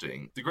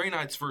interesting. The Grey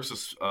Knights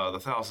versus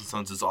the Thousand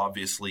Sons is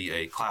obviously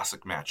a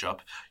classic matchup.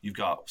 You've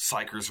got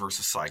Psychers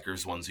versus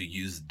Psychers, ones who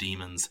use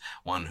demons,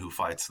 one who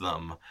fights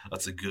them.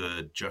 That's a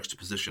good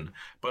juxtaposition.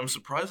 But I'm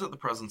surprised at the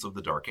presence of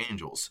the Dark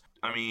Angels.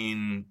 I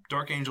mean,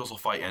 Dark Angels will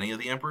fight any of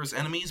the Emperor's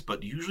enemies,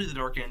 but usually the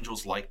Dark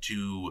Angels like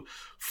to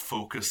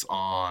focus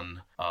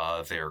on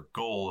their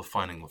goal of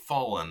finding the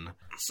Fallen.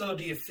 So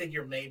do you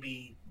figure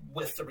maybe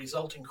with the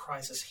resulting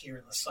crisis here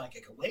in the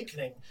Psychic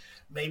Awakening,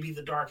 maybe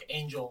the Dark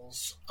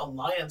Angels'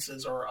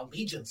 alliances, or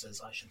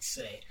allegiances, I should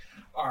say,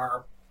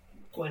 are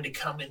going to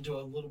come into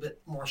a little bit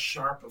more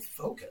sharp of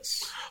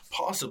focus?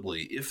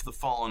 Possibly. If the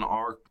Fallen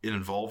are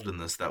involved in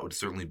this, that would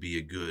certainly be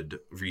a good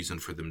reason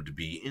for them to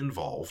be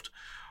involved.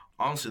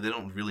 Honestly, they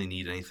don't really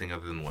need anything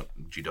other than what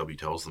GW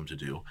tells them to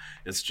do.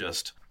 It's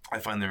just, I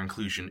find their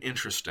inclusion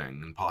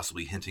interesting and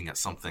possibly hinting at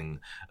something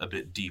a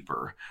bit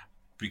deeper,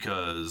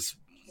 because...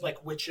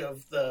 Like which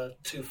of the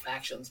two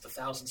factions, the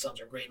Thousand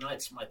Sons or Grey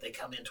Knights, might they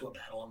come into a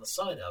battle on the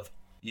side of?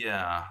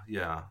 Yeah.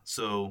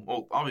 So,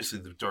 well, obviously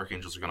the Dark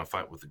Angels are going to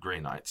fight with the Grey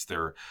Knights.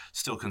 They're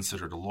still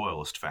considered a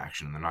loyalist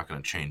faction, and they're not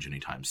going to change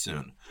anytime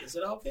soon. Is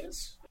it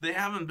obvious? They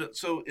haven't been,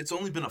 so it's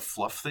only been a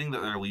fluff thing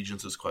that their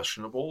allegiance is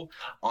questionable.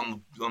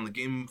 On the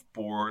game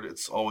board,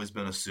 it's always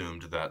been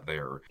assumed that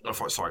they're,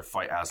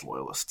 fight as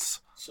loyalists.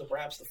 So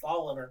perhaps the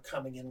Fallen are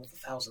coming in with the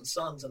Thousand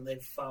Sons, and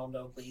they've found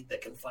a lead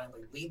that can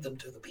finally lead them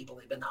to the people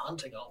they've been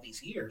hunting all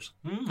these years.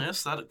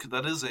 Yes,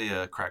 that is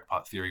a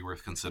crackpot theory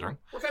worth considering.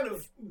 We're kind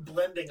of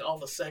blending all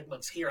the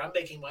segments here. I'm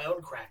making my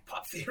own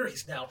crackpot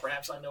theories now.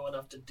 Perhaps I know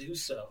enough to do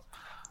so.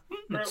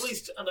 Or at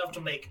least enough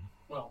to make,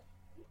 well,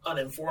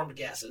 uninformed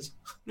guesses.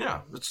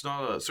 Yeah, it's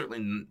not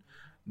certainly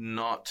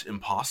not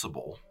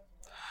impossible.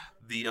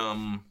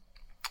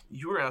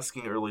 You were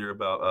asking earlier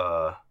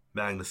about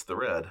Magnus the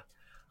Red.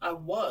 I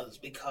was,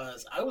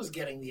 because I was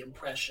getting the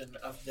impression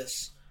of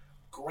this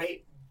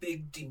great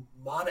big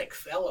demonic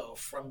fellow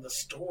from the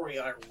story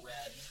I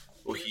read.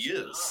 Well, he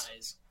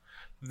is.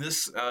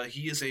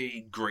 He is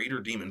a greater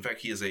demon. In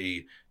fact, he is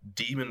a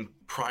demon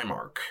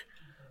Primarch.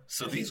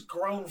 So he's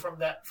grown from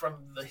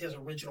his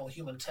original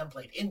human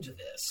template into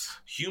this.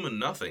 Human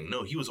nothing.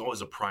 No, he was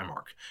always a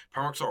Primarch.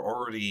 Primarchs are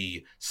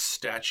already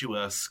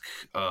statuesque,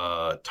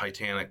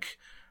 titanic,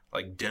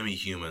 like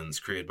demi-humans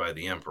created by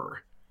the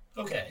Emperor.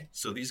 Okay.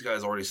 So these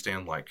guys already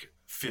stand like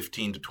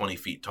 15 to 20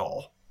 feet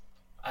tall.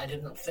 I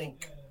didn't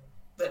think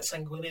that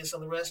Sanguinius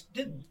and the rest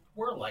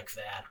were like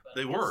that.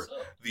 They were.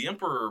 So. The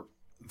Emperor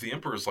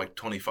is like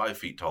 25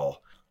 feet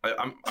tall.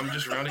 I'm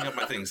just rounding up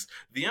my things.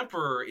 The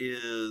Emperor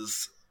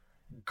is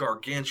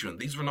gargantuan.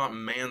 These were not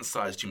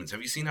man-sized humans.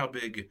 Have you seen how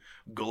big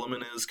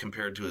Guilliman is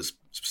compared to his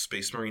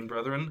Space Marine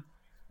brethren?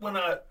 When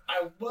I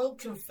will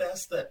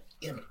confess that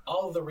in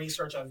all of the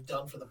research I've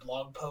done for the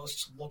blog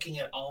posts, looking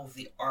at all of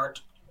the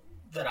art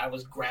that I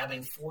was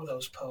grabbing for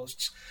those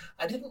posts,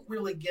 I didn't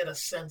really get a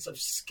sense of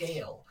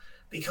scale,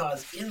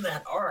 because in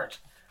that art,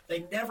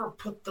 they never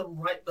put them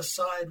right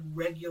beside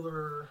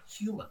regular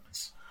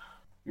humans.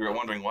 You're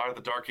wondering, why are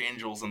the Dark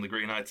Angels and the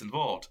Grey Knights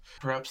involved?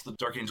 Perhaps the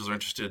Dark Angels are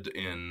interested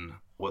in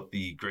what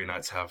the Grey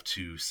Knights have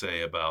to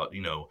say about,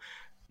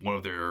 one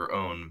of their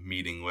own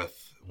meeting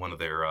with one of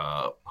their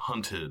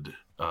hunted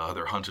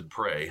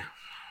prey.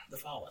 The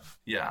Fallen.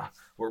 Yeah,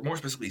 or more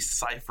specifically,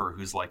 Cypher,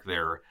 who's like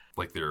their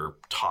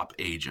top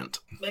agent.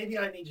 Maybe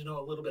I need to know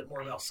a little bit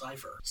more about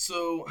Cypher.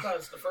 So,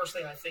 because the first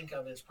thing I think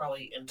of is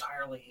probably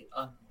entirely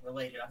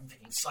unrelated. I'm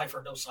thinking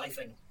Cypher, no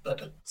siphoning.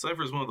 But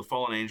Cypher is one of the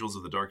fallen angels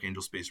of the Dark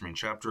Angel Space Marine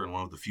chapter, and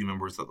one of the few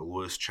members that the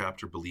Loyalist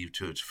chapter believed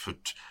to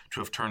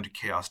have turned to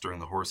chaos during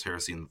the Horus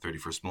Heresy in the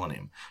 31st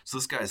millennium. So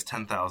this guy is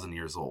 10,000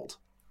 years old.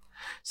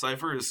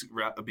 Cypher is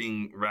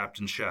being wrapped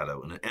in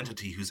shadow, an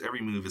entity whose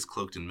every move is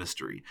cloaked in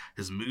mystery.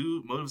 His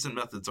motives and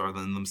methods are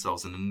in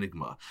themselves an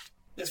enigma.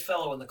 This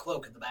fellow in the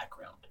cloak in the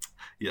background.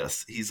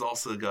 Yes, he's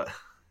also got...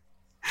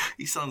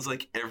 He sounds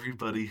like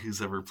everybody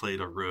who's ever played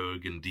a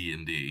rogue in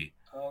D&D.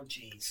 Oh,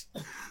 jeez.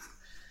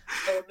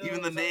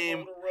 Even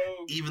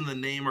the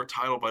name or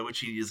title by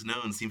which he is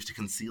known seems to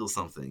conceal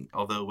something,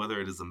 although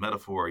whether it is a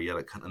metaphor or yet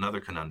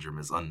another conundrum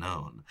is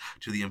unknown.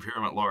 To the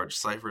Imperium at large,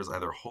 Cypher is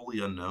either wholly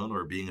unknown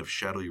or a being of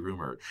shadowy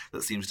rumor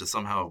that seems to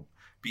somehow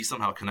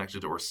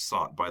connected or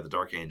sought by the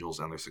Dark Angels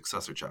and their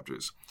successor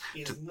chapters.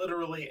 He is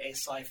literally a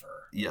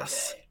Cypher.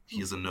 Yes, okay.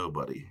 He is a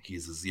nobody. He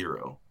is a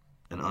zero,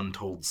 an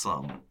untold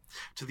sum.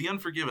 To the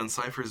Unforgiven,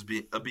 Cypher is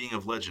a being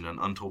of legend and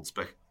untold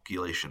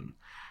speculation.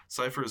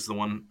 Cypher is the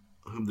one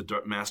whom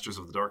the masters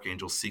of the Dark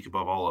Angels seek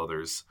above all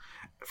others,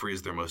 for he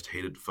is their most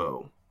hated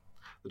foe.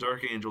 The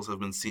Dark Angels have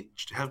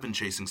been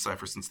chasing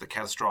Cypher since the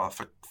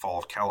catastrophic fall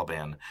of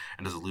Caliban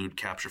and has eluded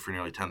capture for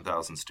nearly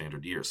 10,000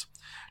 standard years.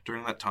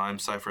 During that time,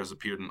 Cypher has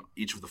appeared in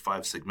each of the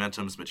 5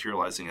 segmentums,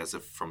 materializing as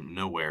if from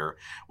nowhere.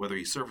 Whether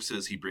he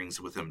surfaces, he brings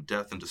with him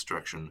death and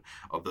destruction,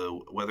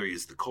 although whether he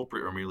is the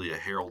culprit or merely a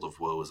herald of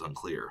woe is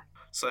unclear.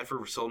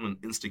 Cypher seldom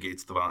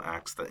instigates the violent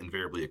acts that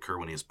invariably occur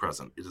when he is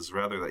present. It is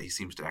rather that he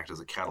seems to act as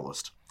a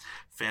catalyst,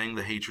 fanning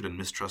the hatred and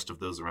mistrust of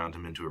those around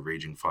him into a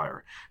raging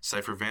fire.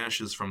 Cypher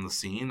vanishes from the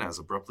scene as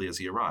abruptly as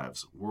he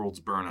arrives. Worlds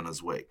burn in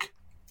his wake.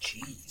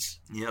 Jeez.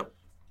 Yep.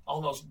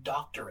 Almost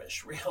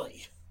doctorish,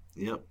 really.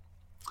 Yep.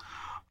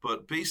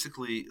 But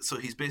basically, so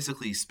he's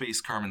basically Space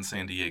Carmen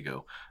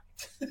Sandiego,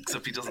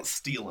 except he doesn't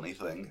steal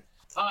anything.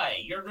 Hi,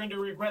 you're going to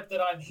regret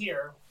that I'm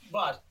here,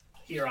 but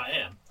here I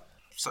am.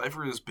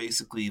 Cypher is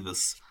basically the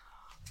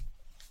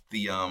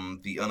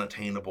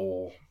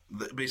unattainable,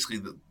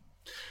 the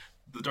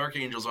Dark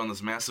Angels are on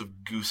this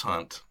massive goose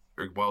hunt,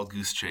 or wild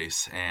goose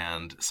chase,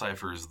 and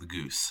Cypher is the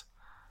goose.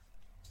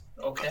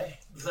 Okay.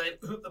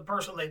 The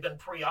person they've been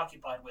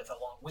preoccupied with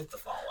along with the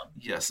Fallen.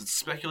 Yes, it's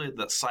speculated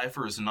that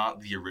Cypher is not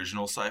the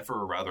original Cypher,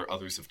 or rather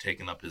others have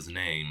taken up his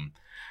name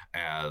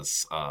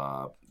as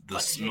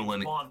this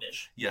millennia.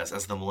 Yes,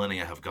 as the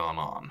millennia have gone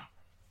on.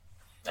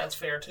 That's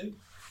fair too.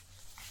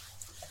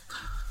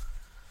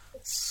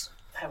 Let's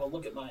have a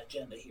look at my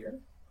agenda here.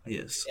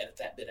 Yes. Edit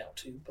that bit out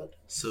too. But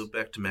so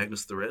back to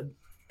Magnus the Red.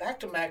 Back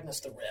to Magnus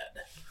the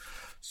Red.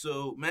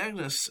 So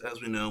Magnus, as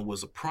we know,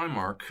 was a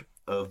Primarch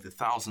of the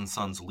Thousand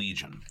Sons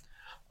Legion,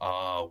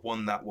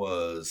 one that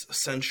was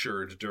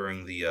censured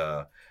during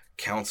the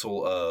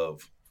Council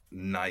of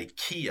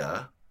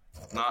Nicaea,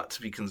 not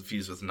to be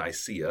confused with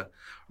Nicaea, or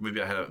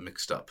maybe I have it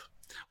mixed up.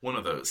 One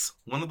of those.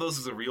 One of those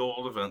is a real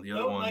old event. The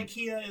other one...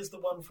 Nicaea is the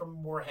one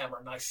from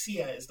Warhammer.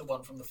 Nicaea is the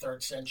one from the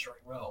 3rd century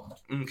Rome.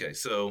 Okay,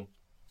 so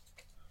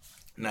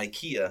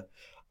Nicaea,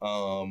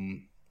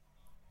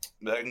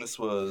 Magnus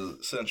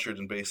was censured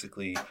and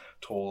basically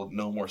told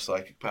no more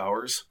psychic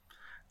powers,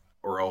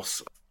 or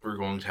else we're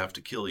going to have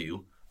to kill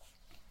you,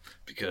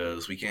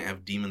 because we can't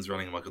have demons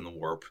running amok in the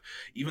warp.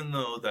 Even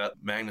though that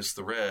Magnus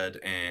the Red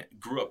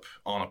grew up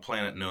on a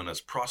planet known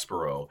as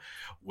Prospero,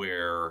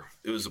 where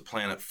it was a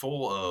planet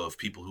full of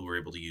people who were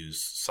able to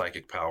use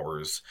psychic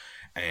powers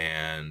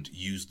and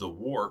use the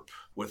warp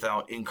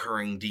without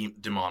incurring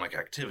demonic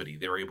activity.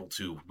 They were able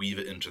to weave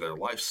it into their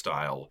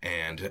lifestyle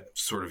and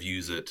sort of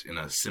use it in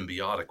a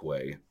symbiotic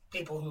way.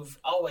 People who've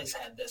always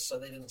had this, so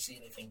they didn't see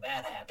anything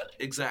bad happening.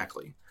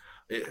 Exactly.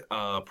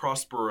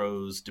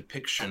 Prospero's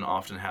depiction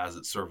often has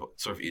its sort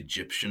of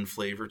Egyptian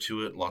flavor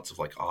to it. Lots of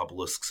like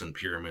obelisks and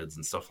pyramids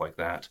and stuff like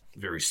that.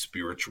 Very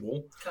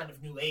spiritual. Kind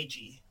of New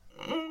Agey.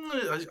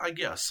 I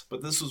guess.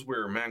 But this is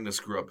where Magnus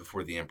grew up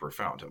before the Emperor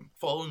found him.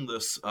 Following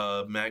this,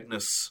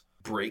 Magnus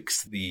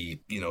breaks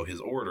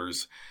his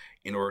orders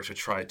in order to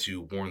try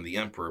to warn the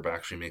Emperor, but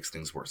actually makes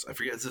things worse. I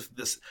forget if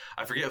this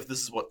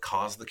is what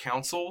caused the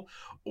council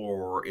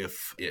or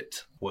if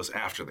it was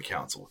after the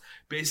council.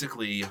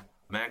 Basically,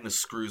 Magnus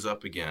screws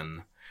up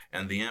again,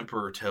 and the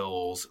Emperor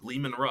tells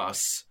Leman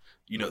Russ,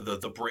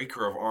 the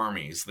breaker of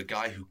armies, the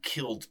guy who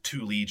killed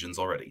 2 legions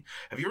already.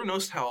 Have you ever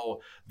noticed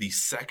how the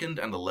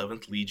 2nd and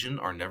 11th Legion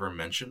are never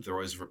mentioned? They're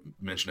always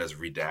mentioned as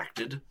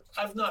redacted.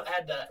 I've not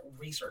had to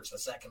research the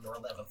 2nd or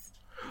 11th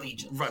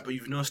Legions. Right, but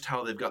you've noticed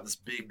how they've got this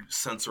big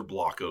censor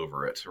block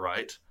over it,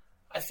 right?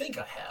 I think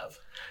I have.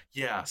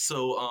 Yeah,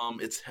 so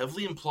it's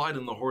heavily implied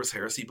in the Horus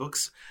Heresy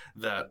books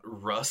that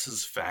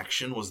Russ's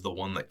faction was the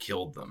one that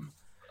killed them.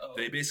 Oh.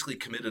 They basically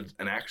committed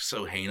an act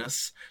so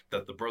heinous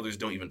that the brothers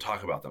don't even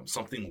talk about them.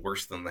 Something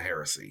worse than the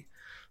heresy.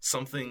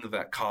 Something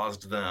that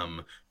caused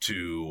them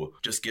to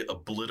just get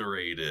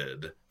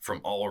obliterated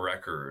from all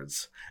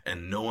records,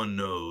 and no one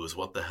knows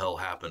what the hell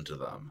happened to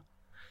them.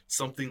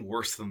 Something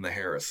worse than the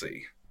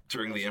heresy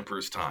during the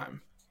Emperor's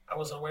time. I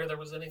wasn't aware there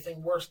was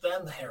anything worse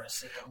than the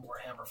heresy on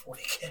Warhammer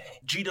 40k.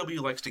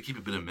 GW likes to keep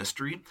a bit of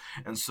mystery,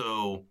 and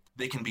so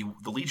the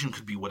Legion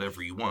could be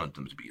whatever you want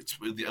them to be.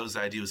 Those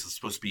ideas is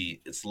supposed to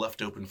be, it's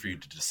left open for you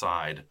to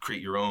decide,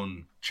 create your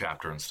own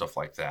chapter and stuff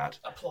like that.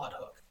 A plot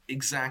hook.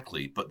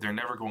 Exactly, but they're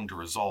never going to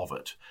resolve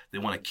it. They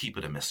want to keep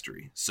it a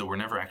mystery, so we're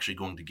never actually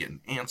going to get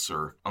an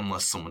answer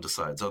unless someone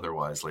decides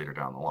otherwise later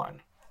down the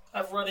line.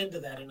 I've run into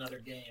that in other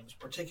games,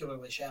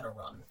 particularly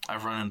Shadowrun.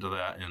 I've run into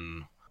that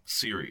in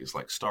series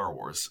like Star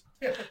Wars.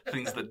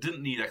 Things that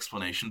didn't need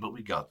explanation, but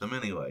we got them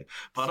anyway.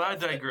 But I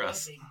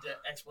digress. That does need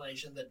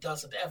explanation that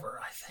doesn't ever,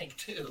 I think,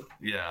 too.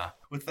 Yeah.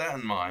 With that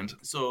in mind,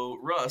 so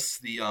Russ,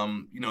 the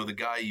the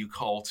guy you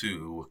call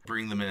to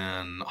bring them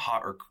in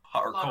hot or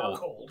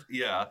cold.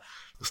 Yeah,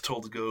 was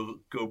told to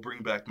go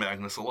bring back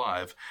Magnus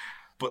alive.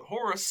 But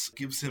Horus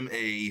gives him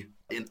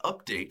an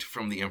update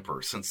from the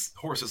Emperor, since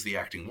Horus is the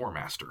acting War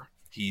Master.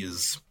 He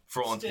is,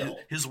 for all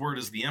his word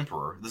is the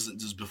Emperor. This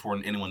is before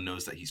anyone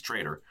knows that he's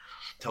traitor.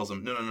 Tells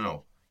him,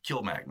 no.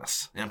 Kill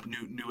Magnus.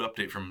 New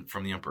update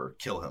from the Emperor.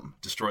 Kill him.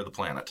 Destroy the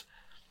planet.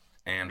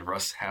 And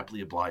Russ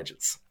happily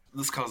obliges.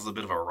 This causes a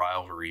bit of a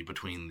rivalry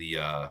between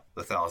the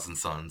Thousand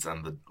Sons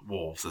and the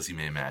Wolves, as you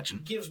may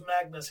imagine. Gives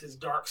Magnus his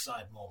dark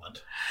side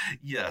moment.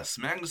 Yes,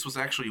 Magnus was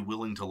actually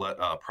willing to let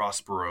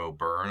Prospero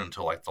burn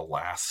until the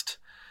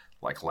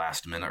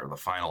last minute or the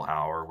final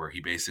hour, where he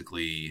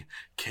basically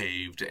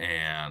caved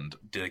and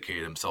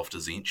dedicated himself to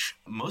Tzeentch.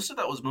 Most of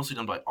that was mostly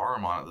done by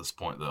Ahriman at this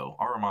point, though.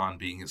 Ahriman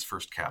being his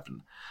first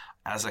captain.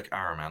 Azek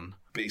Ahriman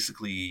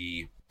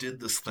basically did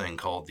this thing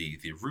called the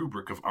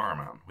Rubric of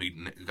Ahriman. He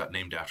got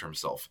named after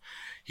himself.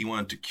 He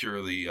wanted to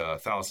cure the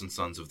Thousand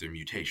Sons of their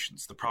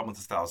mutations. The problem with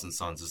the Thousand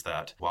Sons is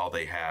that while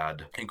they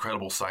had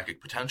incredible psychic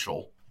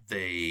potential,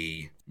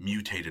 they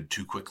mutated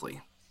too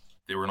quickly.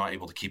 They were not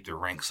able to keep their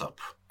ranks up.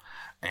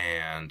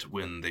 And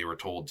when they were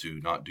told to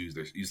not use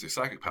their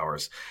psychic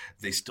powers,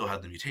 they still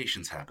had the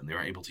mutations happen. They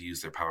weren't able to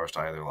use their powers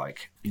to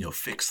either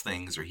fix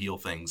things or heal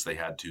things.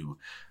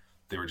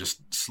 They were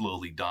just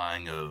slowly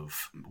dying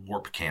of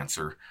warp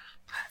cancer.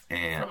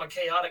 And from a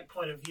chaotic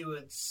point of view,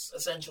 it's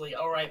essentially,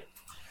 all right,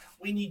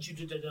 we need you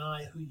to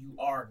deny who you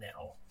are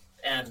now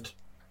and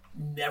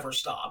never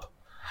stop.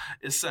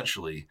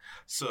 Essentially.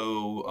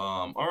 So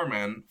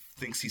Ahriman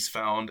thinks he's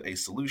found a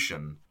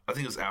solution. I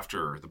think it was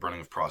after the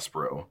burning of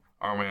Prospero.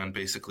 Ahriman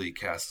basically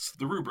casts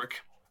the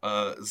Rubric.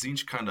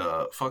 Tzeentch kind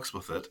of fucks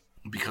with it,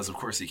 because of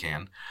course he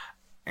can.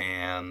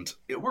 And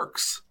it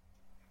works.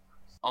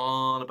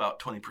 On about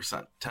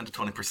 20%, 10 to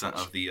 20%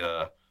 of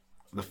the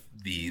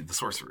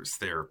sorcerers.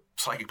 Their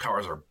psychic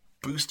powers are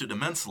boosted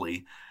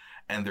immensely,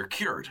 and they're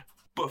cured.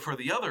 But for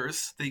the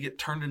others, they get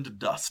turned into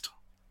dust.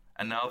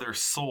 And now they're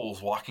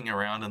souls walking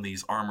around in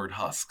these armored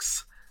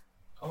husks.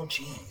 Oh,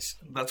 jeez.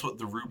 That's what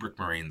the Rubric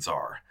Marines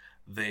are.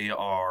 They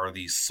are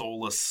these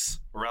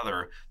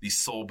these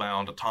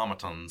soul-bound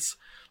automatons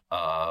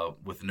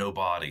with no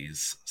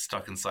bodies,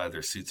 stuck inside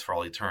their suits for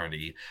all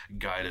eternity,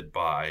 guided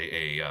by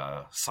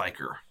a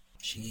psyker.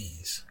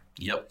 Jeez.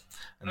 Yep.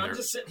 And I'm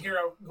just sitting here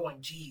going,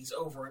 geez,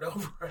 over and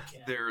over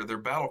again. Their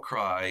battle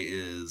cry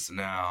is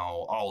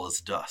now, all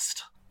is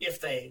dust. If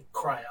they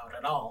cry out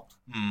at all.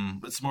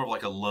 It's more of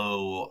like a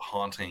low,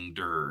 haunting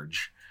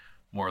dirge,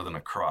 more than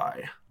a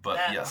cry. But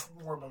that's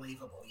more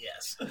believable,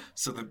 yes.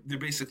 So they're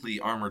basically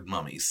armored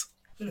mummies.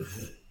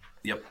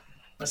 Yep.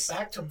 But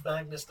back to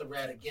Magnus the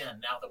Red again,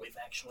 now that we've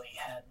actually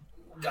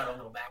got a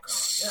little background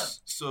on him.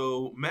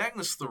 So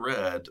Magnus the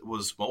Red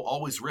was,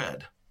 always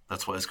red.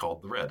 That's why it's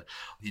called the Red.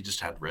 He just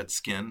had red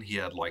skin. He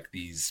had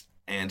these,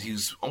 and he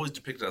was always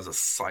depicted as a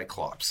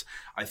cyclops.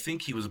 I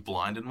think he was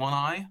blind in one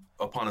eye.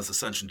 Upon his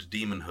ascension to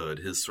demonhood,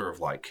 his sort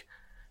of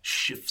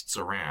shifts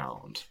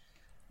around.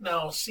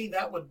 Now, see,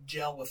 that would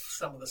gel with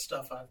some of the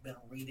stuff I've been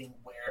reading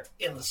where,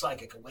 in the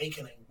Psychic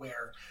Awakening,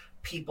 where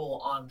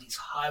people on these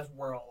hive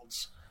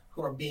worlds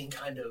who are being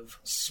kind of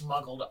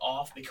smuggled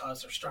off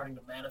because they're starting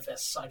to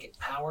manifest psychic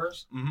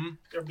powers. Mm-hmm.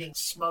 They're being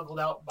smuggled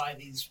out by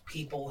these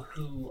people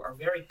who are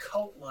very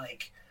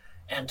cult-like,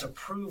 and to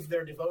prove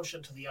their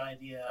devotion to the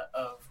idea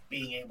of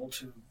being able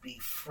to be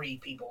free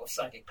people with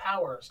psychic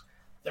powers,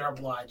 they're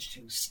obliged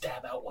to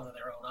stab out one of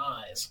their own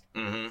eyes.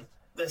 Mm-hmm.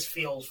 This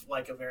feels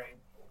like a very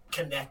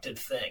connected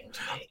thing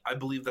to me. I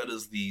believe that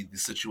is the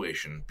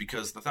situation,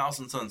 because the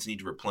Thousand Sons need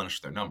to replenish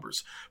their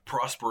numbers.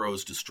 Prospero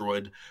is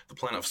destroyed. The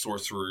planet of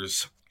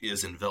sorcerers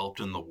is enveloped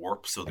in the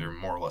warp, so they're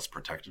more or less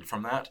protected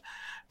from that.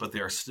 But they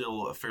are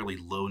still a fairly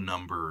low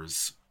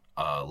numbers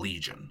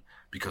legion,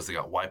 because they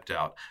got wiped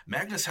out.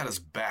 Magnus had his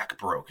back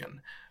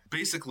broken.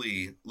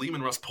 Basically,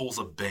 Leman Russ pulls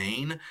a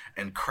Bane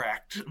and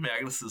cracked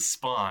Magnus's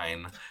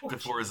spine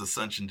before his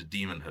ascension to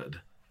demonhood.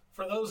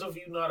 For those of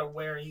you not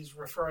aware, he's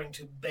referring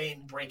to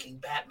Bane breaking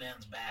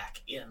Batman's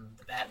back in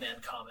the Batman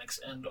comics,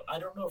 and I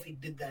don't know if he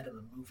did that in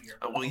the movie or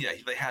not. Well, yeah,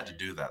 they had to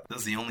do that. That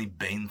was the only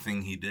Bane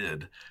thing he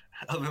did.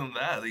 Other than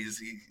that,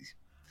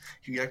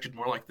 he acted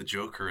more like the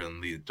Joker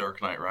in the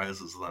Dark Knight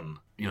Rises than,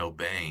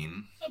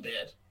 Bane. A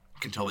bit. You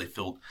can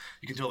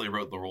tell they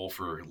wrote the role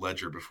for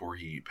Ledger before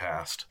he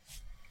passed.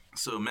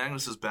 So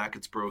Magnus's back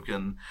gets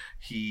broken.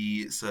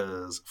 He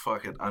says,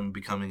 fuck it, I'm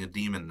becoming a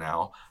demon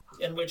now.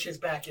 In which his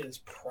back is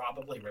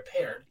probably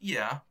repaired.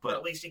 Yeah, but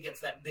at least he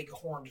gets that big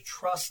horned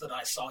truss that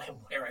I saw him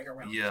wearing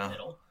around his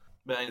middle.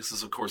 Magnus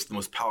is, of course, the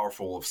most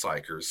powerful of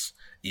Psychers,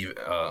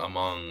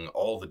 among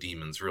all the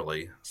demons,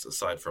 really,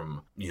 aside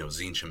from,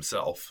 Tzeentch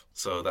himself.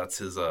 So that's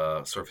his,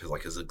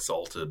 his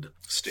exalted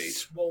state.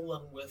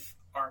 Swollen with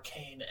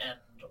arcane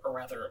or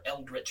rather,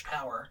 eldritch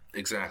power.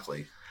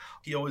 Exactly.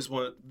 He always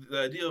wanted, the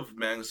idea of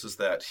Magnus is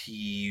that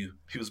he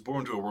was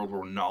born into a world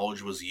where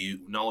knowledge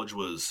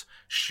was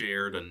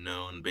shared and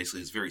known.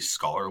 Basically, it's very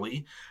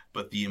scholarly,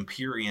 but the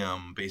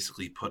Imperium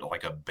basically put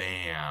like a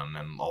ban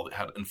and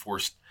had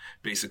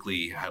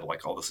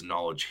all this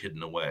knowledge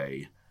hidden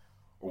away,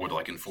 or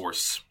would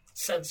enforce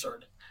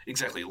censored.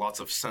 Exactly,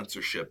 lots of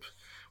censorship,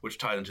 which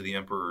tied into the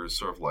Emperor's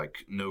sort of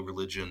no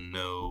religion,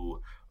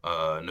 no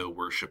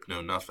worship,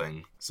 no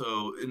nothing.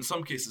 So in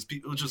some cases,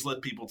 it just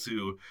led people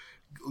to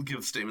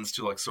give statements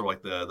to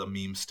the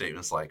meme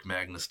statements like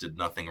Magnus did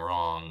nothing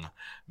wrong,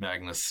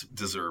 Magnus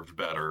deserved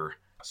better.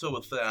 So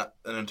with that,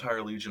 an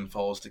entire legion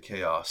falls to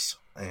chaos,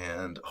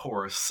 and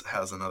Horus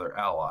has another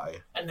ally.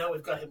 And now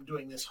we've got him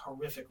doing this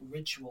horrific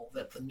ritual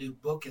that the new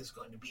book is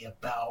going to be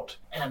about.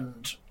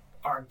 And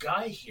our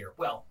guy here,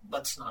 well,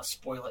 let's not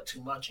spoil it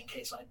too much in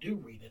case I do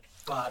read it,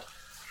 but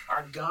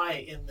our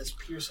guy in this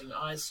Piercing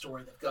Eyes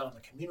story they've got on the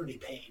community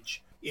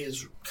page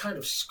is kind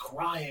of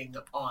scrying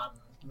on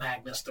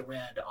Magnus the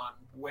Red on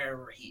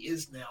where he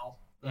is now,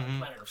 the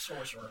Planet of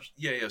Sorcerers.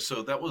 Yeah.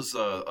 So that was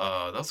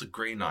a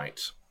Grey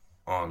Knight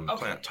on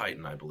Planet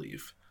Titan, I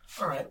believe.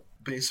 All right.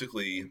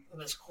 Basically, in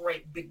this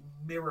great big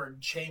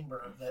mirrored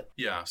chamber that.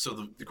 Yeah.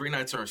 So the Grey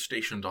Knights are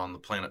stationed on the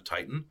planet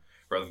Titan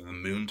rather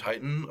than Moon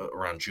Titan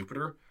around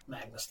Jupiter.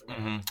 Magnus the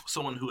Red.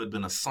 Someone who had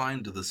been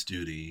assigned to this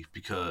duty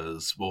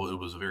because, it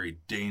was a very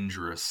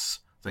dangerous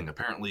thing.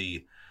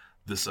 Apparently,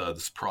 this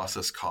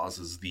process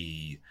causes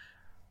the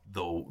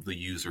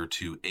user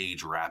to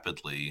age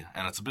rapidly,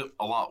 and it's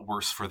a lot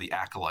worse for the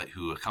acolyte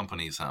who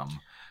accompanies him.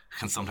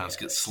 Can sometimes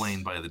get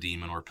slain by the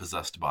demon or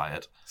possessed by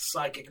it.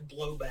 Psychic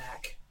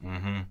blowback.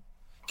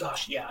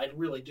 Gosh, yeah, I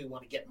really do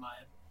want to get my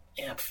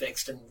amp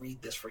fixed and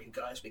read this for you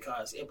guys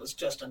because it was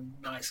just a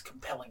nice,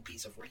 compelling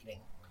piece of reading.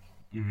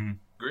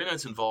 Grey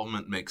Knight's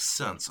involvement makes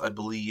sense. I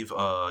believe,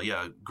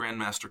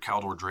 Grandmaster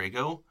Kaldor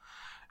Drago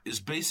is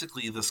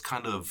basically this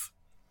kind of...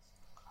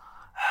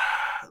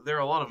 There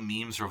are a lot of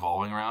memes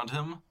revolving around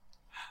him.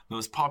 The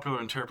most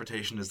popular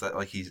interpretation is that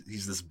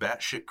he's this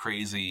batshit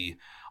crazy,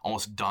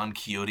 almost Don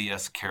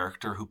Quixote-esque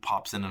character who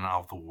pops in and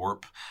out of the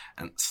warp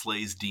and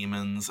slays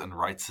demons and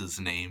writes his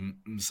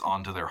names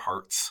onto their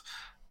hearts.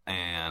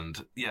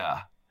 And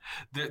yeah,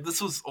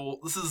 this was old.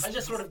 This is. I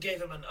just sort of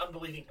gave him an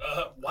unbelieving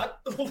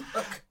what?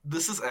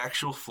 This is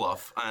actual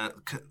fluff,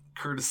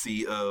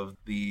 courtesy of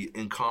the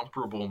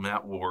incomparable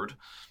Matt Ward.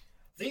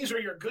 These are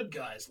your good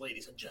guys,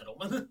 ladies and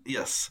gentlemen.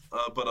 Yes,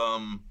 but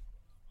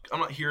I'm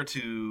not here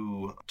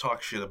to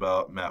talk shit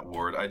about Matt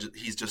Ward.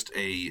 He's just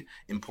a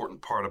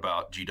important part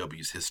about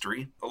GW's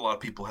history. A lot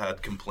of people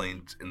had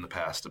complained in the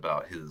past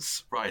about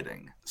his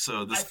writing.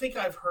 So I think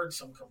I've heard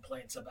some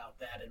complaints about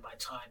that in my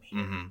time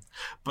here.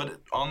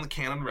 But on the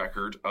canon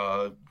record,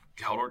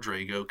 Kaldor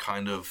Drago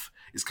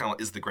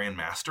is the Grand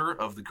Master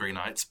of the Grey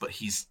Knights, but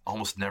he's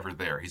almost never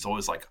there. He's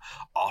always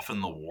off in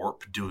the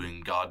warp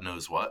doing God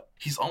knows what.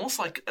 He's almost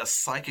like a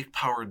psychic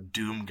powered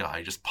Doom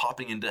guy, just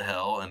popping into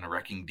hell and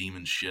wrecking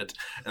demon shit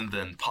and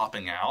then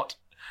popping out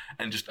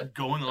and just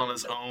going on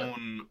his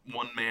own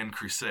one-man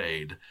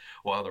crusade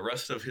while the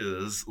rest of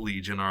his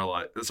legion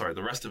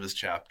the rest of his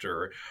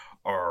chapter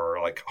are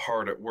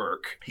hard at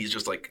work. He's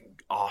just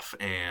off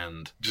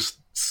and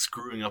just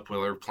screwing up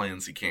whatever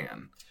plans he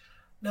can.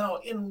 Now,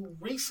 in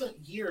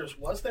recent years,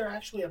 was there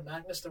actually a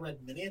Magnus the Red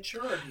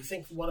miniature, or do you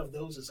think one of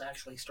those is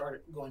actually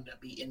going to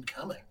be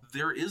incoming?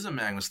 There is a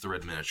Magnus the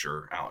Red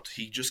miniature out.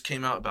 He just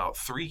came out about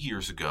 3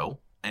 years ago,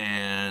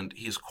 and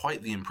he's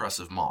quite the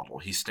impressive model.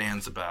 He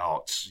stands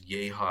about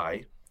yay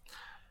high.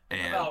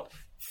 And about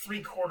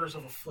 3/4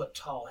 of a foot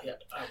tall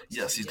hit, I would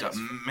say. Yes, he's got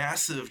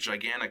massive,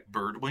 gigantic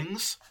bird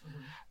wings.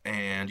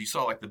 And you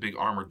saw the big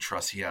armored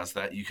truss he has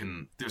that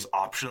there's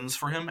options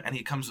for him, and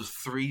he comes with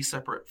 3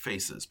 separate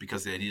faces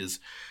because the idea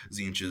is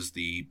Tzeentch is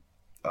the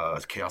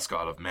chaos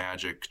god of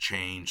magic,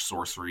 change,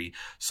 sorcery.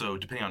 So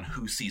depending on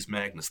who sees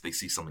Magnus, they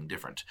see something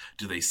different.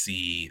 Do they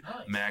see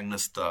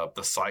Magnus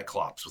the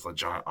Cyclops with a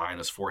giant eye on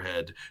his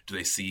forehead? Do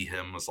they see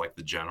him as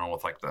the general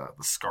with the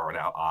scarred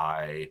out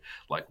eye?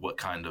 What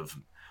kind of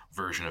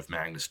version of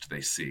Magnus do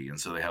they see, and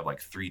so they have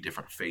like 3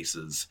 different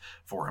faces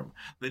for him.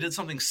 They did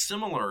something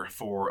similar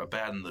for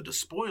Abaddon the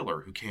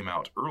Despoiler, who came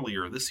out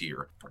earlier this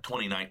year,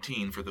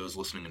 2019, for those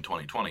listening in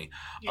 2020.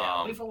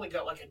 Yeah, we've only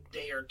got like a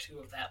day or 2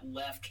 of that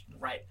left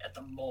right at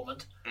the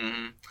moment.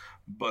 Mm-hmm.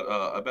 But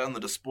Abaddon the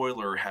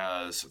Despoiler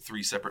has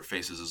 3 separate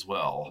faces as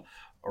well,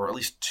 or at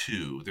least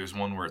 2. There's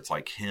one where it's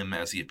like him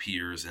as he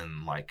appears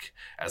in like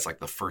as like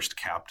the first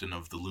captain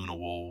of the Luna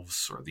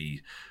Wolves, or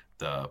the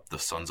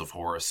Sons of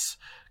Horus,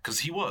 because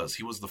he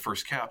was the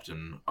first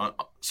captain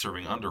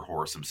serving under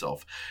Horus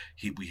himself.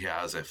 He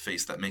has a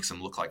face that makes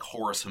him look like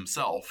Horus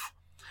himself.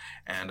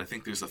 And I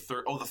think there's a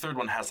third. Oh, the third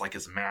one has like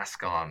his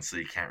mask on, so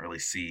you can't really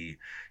see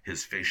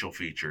his facial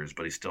features,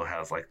 but he still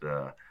has like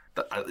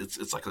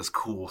it's like this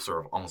cool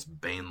sort of almost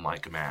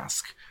Bane-like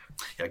mask.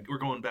 Yeah, we're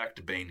going back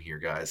to Bane here,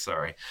 guys.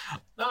 Sorry.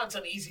 No, it's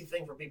an easy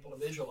thing for people to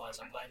visualize.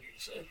 I'm glad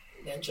you're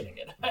mentioning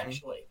it,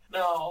 actually.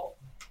 Now,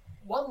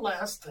 one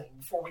last thing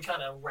before we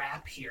kind of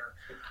wrap here,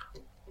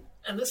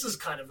 and this is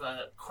kind of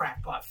a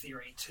crackpot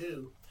theory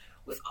too.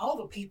 With all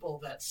the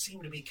people that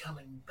seem to be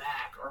coming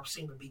back or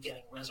seem to be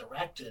getting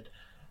resurrected,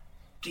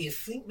 do you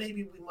think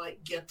maybe we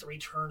might get the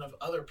return of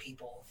other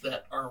people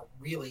that are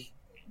really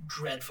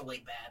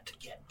dreadfully bad to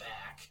get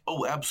back?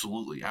 Oh,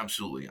 absolutely,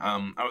 absolutely.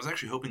 I was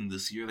actually hoping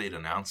this year they'd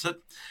announce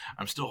it.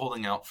 I'm still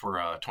holding out for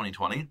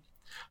 2020.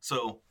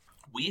 So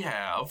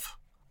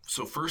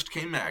first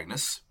came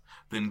Magnus,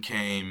 then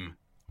came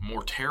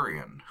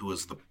Mortarion, who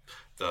was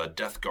the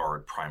Death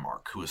Guard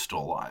Primarch, who is still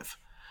alive.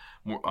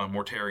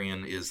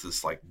 Mortarion is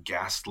this like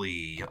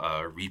ghastly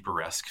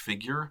Reaper-esque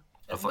figure.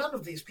 And none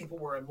of these people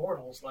were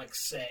immortals like,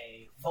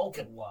 say,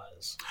 Vulcan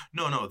was.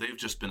 No, they've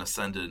just been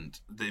ascended.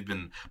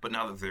 But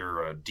now that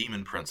they're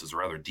demon princes, or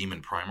rather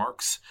demon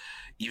primarchs,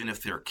 even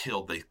if they're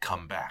killed, they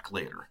come back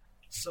later.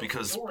 So the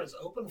door is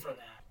open for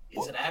that.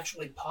 Is it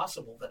actually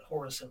possible that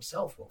Horus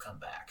himself will come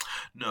back?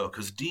 No,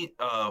 because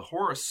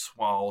Horus,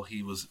 while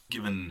he was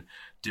given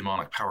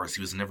demonic powers,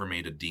 he was never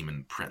made a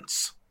demon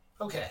prince.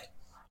 Okay.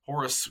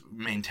 Horus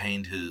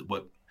maintained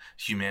what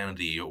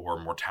humanity or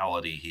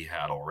mortality he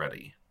had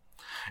already.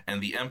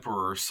 And the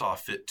Emperor saw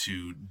fit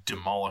to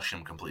demolish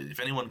him completely. If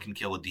anyone can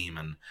kill a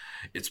demon,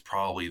 it's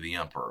probably the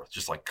Emperor.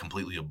 Just like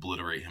completely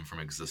obliterate him from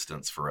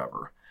existence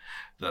forever.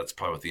 That's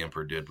probably what the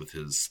Emperor did with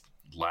his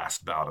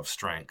last bout of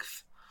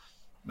strength.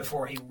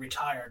 Before he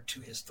retired to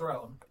his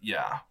throne.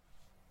 Yeah.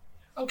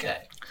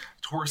 Okay.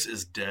 Horus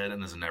is dead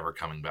and is never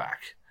coming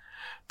back.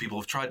 People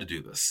have tried to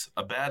do this.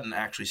 Abaddon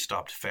actually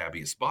stopped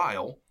Fabius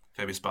Bile.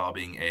 Fabius Bile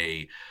being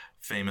a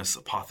famous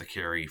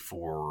apothecary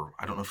for,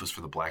 I don't know if it was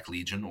for the Black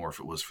Legion or if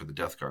it was for the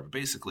Death Guard, but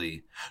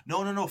basically,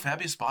 no,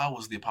 Fabius Bile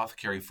was the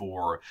apothecary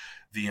for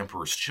the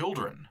Emperor's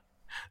children.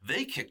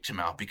 They kicked him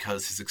out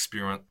because his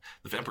experiment,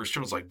 the Emperor's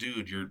children was like,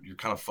 dude, you're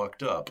kind of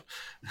fucked up.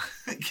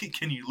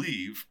 Can you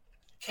leave?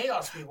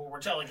 Chaos people were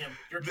telling him,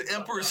 you're the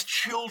Emperor's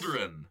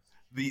children,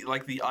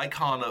 the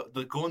icon of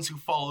the ones who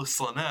follow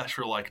Slaanesh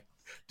were like,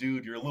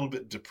 dude, you're a little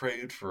bit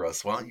depraved for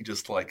us. Why don't you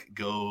just like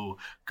go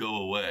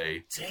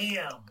away?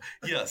 Damn.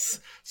 Yes.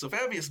 So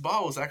Fabius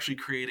Bile was actually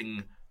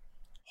creating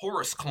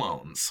Horus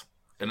clones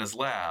in his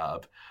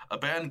lab.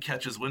 Abaddon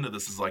catches wind of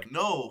this, is like,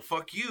 no,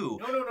 fuck you.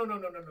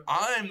 No.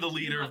 I'm the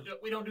leader.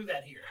 We don't do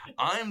that here.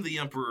 I'm the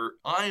Emperor.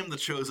 I am the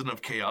chosen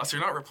of chaos.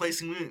 You're not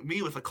replacing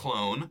me with a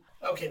clone.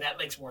 Okay, that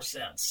makes more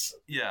sense.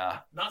 Yeah.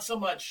 Not so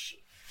much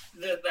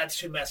that's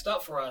too messed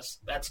up for us.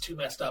 That's too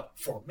messed up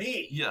for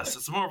me. Yes,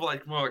 it's more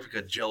like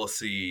a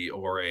jealousy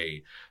or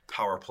a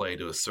power play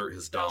to assert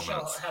his dominance. Thou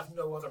shalt have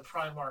no other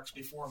Primarchs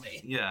before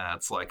me. Yeah,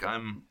 it's like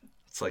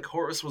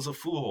Horus was a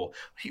fool.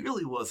 He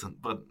really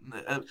wasn't, but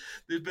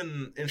there's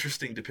been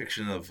interesting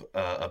depiction of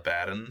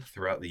Abaddon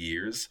throughout the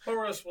years.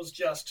 Horus was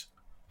just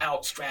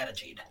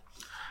out-strategied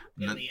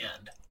in the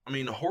end. I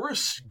mean,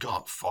 Horus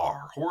got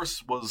far.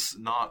 Horus was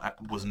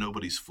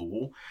nobody's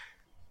fool.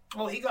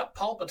 Well, he got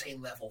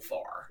Palpatine level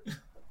far.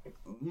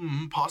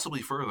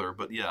 Possibly further,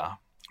 but yeah.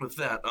 With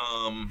that,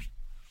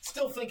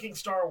 Still thinking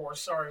Star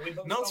Wars, sorry. We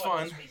both no, it's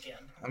fine. This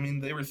weekend. I mean,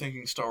 they were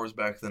thinking Star Wars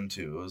back then,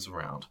 too. It was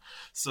around.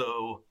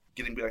 So,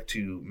 getting back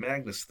to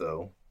Magnus,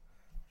 though,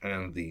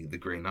 and the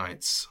Grey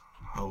Knights.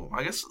 Oh,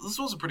 I guess this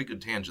was a pretty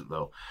good tangent,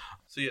 though.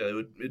 So,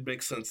 yeah, it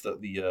makes sense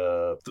that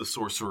the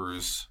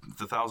sorcerers,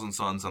 the Thousand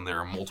Sons, and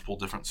their multiple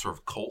different sort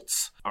of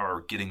cults are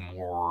getting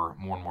more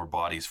and more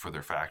bodies for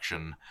their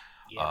faction.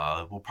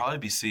 Yeah. We'll probably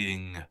be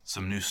seeing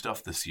some new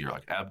stuff this year,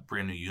 like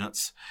brand new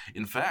units.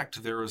 In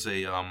fact, there is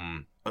a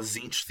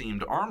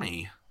Tzeentch-themed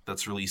army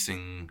that's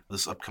releasing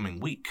this upcoming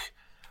week.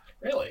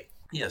 Really?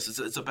 Yes,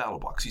 it's a battle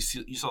box.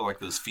 You saw like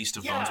those Feast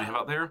of Bones we have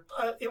out there?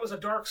 It was a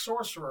Dark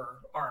Sorcerer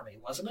army,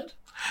 wasn't it?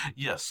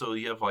 Yes, so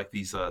you have like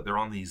these, they're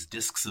on these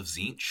discs of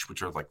Tzeentch,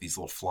 which are like these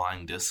little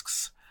flying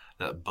discs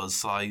that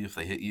buzzsaw you if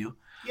they hit you.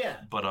 Yeah.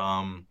 But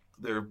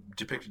they're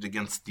depicted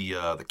against the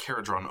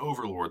Kharadron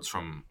overlords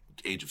from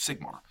Age of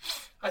Sigmar.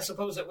 I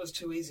suppose it was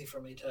too easy for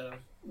me to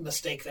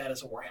mistake that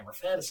as a Warhammer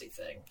Fantasy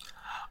thing.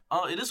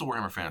 It is a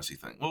Warhammer Fantasy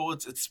thing. Well,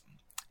 it's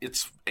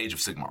Age of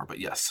Sigmar, but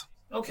yes.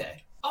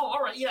 Okay. Oh,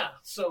 all right, yeah.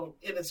 So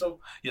it's a...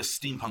 Yes,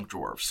 steampunk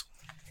dwarves.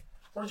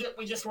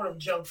 We just sort of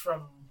jumped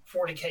from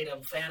 40K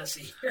to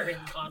fantasy here in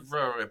concept.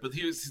 Right. But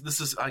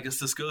I guess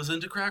this goes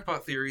into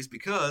crackpot theories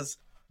because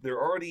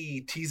they're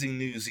already teasing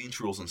new Zinch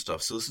rules and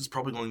stuff. So this is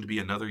probably going to be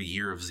another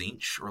year of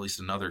Zinch, or at least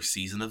another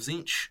season of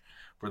Zinch,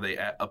 where they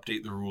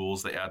update the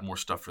rules, they add more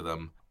stuff for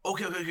them.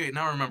 Okay.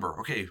 Now I remember.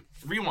 Okay,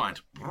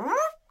 rewind.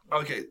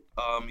 Okay,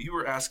 you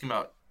were asking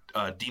about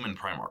demon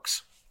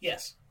Primarchs.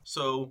 Yes.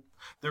 So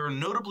there are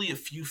notably a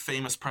few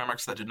famous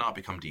Primarchs that did not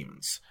become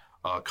demons.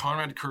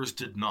 Conrad Curze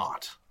did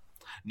not.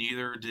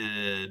 Neither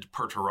did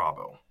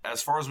Perturabo.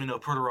 As far as we know,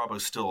 Perturabo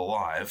is still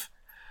alive.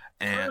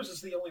 And Curze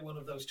is the only one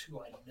of those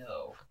two I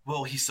know.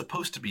 Well, he's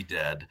supposed to be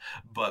dead,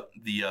 but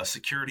the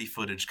security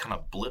footage kind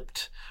of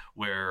blipped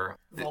where...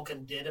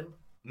 Vulcan did him?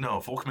 No,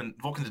 Vulcan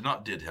did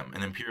not did him.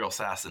 An Imperial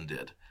Assassin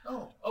did.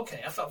 Oh,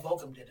 okay. I thought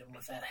Vulcan did him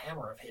with that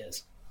hammer of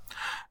his.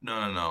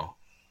 No.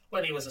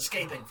 When he was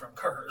escaping from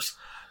Curze.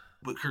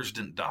 But Curze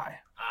didn't die.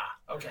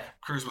 Ah, okay.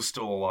 Curze was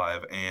still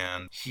alive,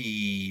 and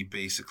he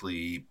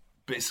basically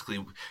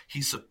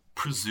he's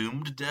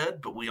presumed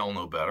dead, but we all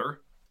know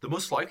better. The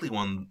most likely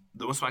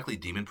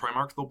demon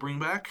Primarch they'll bring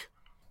back.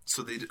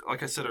 So they,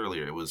 like I said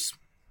earlier, it was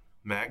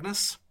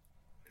Magnus,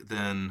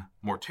 then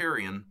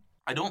Mortarion.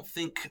 I don't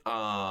think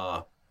Angron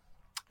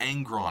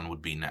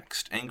would be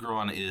next.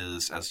 Angron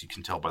is, as you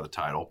can tell by the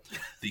title,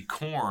 the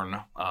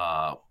Khorne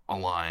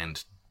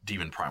aligned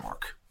demon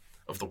Primarch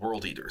of the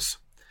World Eaters.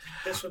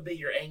 This would be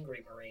your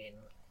angry Marine.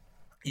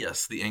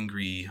 Yes, the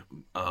angry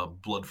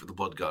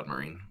blood god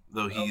Marine.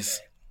 Though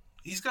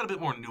he's got a bit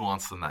more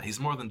nuance than that. He's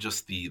more than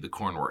just the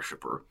Khorne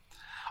worshipper.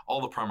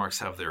 All the Primarchs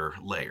have their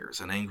layers,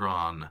 and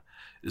Angron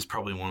is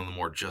probably one of the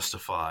more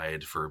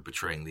justified for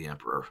betraying the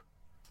Emperor.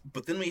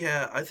 But then we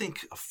have, I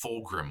think,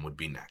 Fulgrim would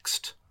be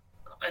next.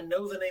 I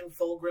know the name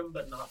Fulgrim,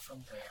 but not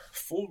from where.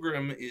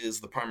 Fulgrim is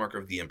the Primarch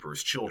of the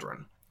Emperor's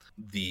Children.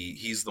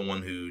 He's the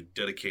one who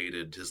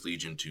dedicated his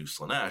legion to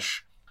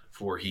Slaanesh,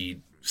 for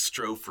he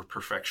strove for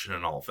perfection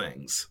in all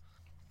things.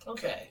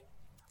 Okay.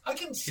 I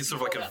can see he's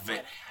sort of like that might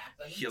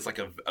happen. He has like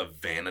a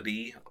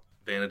vanity,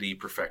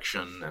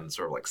 perfection, and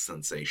sort of like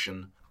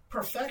sensation.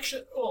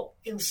 Perfection, well,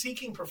 in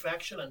seeking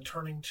perfection and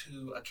turning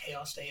to a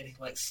chaos deity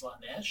like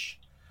Slaanesh,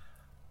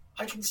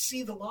 I can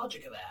see the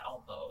logic of that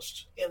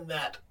almost, in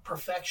that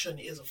perfection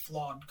is a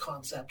flawed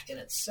concept in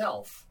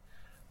itself.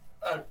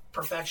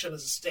 Perfection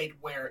is a state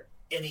where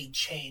any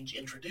change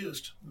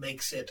introduced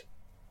makes it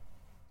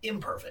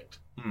imperfect.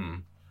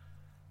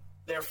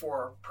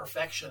 Therefore,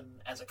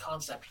 perfection as a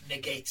concept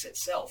negates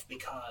itself,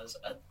 because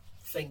a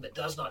thing that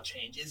does not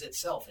change is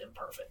itself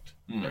imperfect.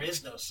 There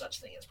is no such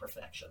thing as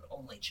perfection,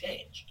 only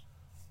change.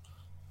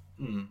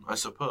 I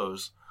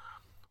suppose.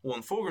 Well,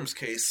 in Fulgrim's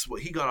case,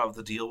 what he got out of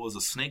the deal was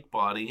a snake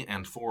body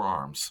and 4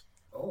 arms.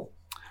 Oh.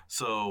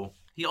 So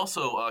he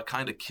also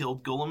kind of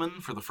killed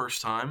Guilliman for the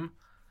first time,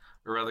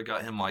 or rather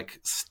got him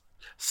like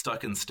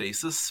stuck in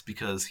stasis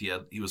because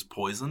he was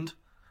poisoned.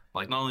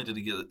 Like, not only did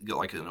he get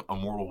like a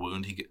mortal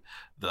wound,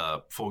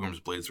 the Fulgrim's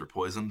blades were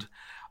poisoned,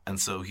 and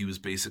so he was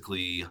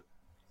basically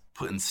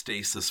put in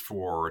stasis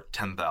for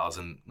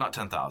 8,000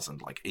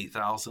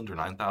 or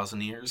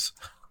 9,000 years.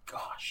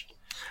 Gosh.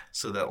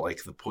 So that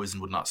like the poison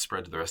would not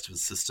spread to the rest of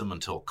his system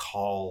until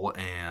Khal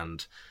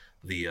and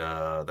the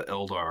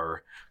Eldar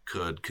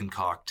could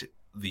concoct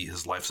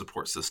his life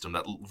support system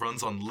that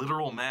runs on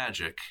literal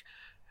magic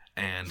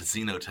and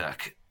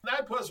xenotech.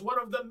 That was one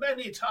of the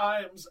many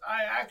times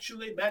I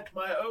actually met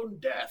my own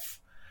death.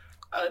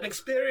 An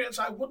experience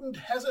I wouldn't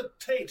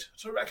hesitate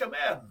to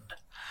recommend.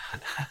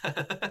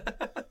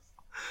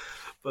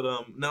 But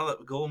now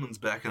that Guilliman's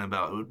back and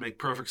about, it would make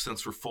perfect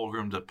sense for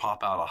Fulgrim to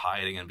pop out of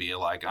hiding and be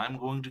like, I'm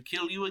going to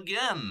kill you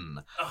again.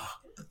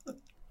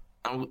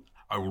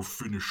 I will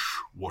finish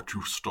what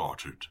you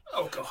started.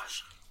 Oh,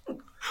 gosh.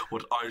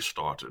 What I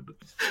started.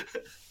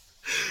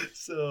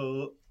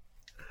 So,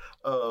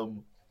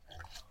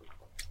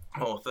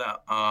 with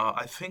that,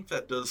 I think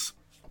that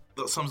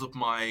sums up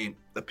my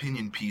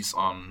opinion piece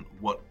on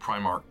what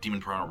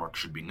Demon Primarch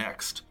should be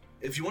next.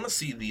 If you want to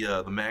see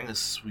the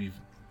Magnus,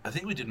 I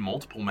think we did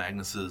multiple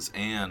Magnuses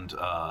and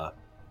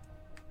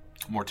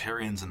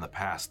Mortarions in the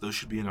past. Those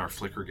should be in our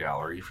Flickr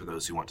gallery for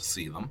those who want to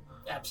see them.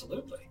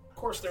 Absolutely. Of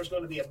course, there's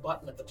going to be a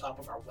button at the top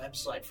of our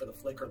website for the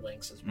Flickr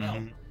links as well.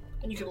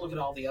 And you can look at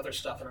all the other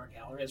stuff in our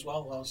gallery, as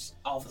well as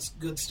all this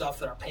good stuff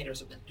that our painters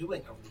have been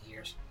doing over the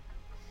years.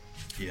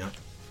 Yeah.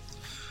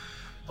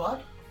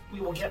 But we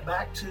will get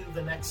back to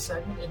the next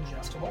segment in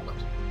just a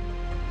moment.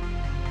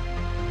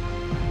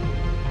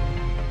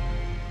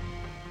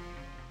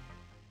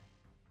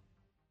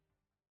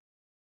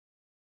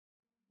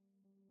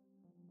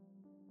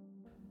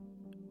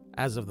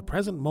 As of the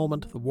present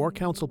moment, the War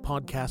Council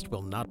podcast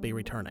will not be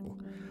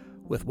returning.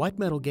 With White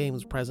Metal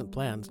Games' present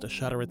plans to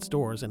shutter its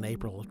doors in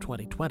April of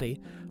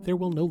 2020, there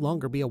will no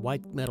longer be a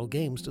White Metal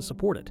Games to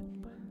support it.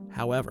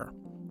 However,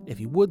 if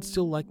you would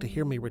still like to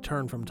hear me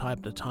return from time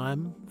to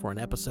time for an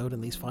episode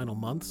in these final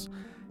months,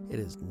 it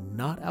is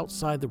not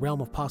outside the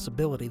realm of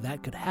possibility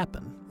that could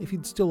happen if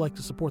you'd still like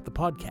to support the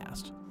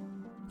podcast.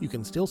 You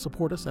can still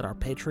support us at our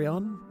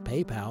Patreon,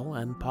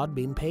 PayPal, and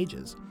Podbean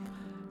pages.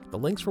 the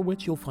links for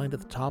which you'll find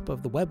at the top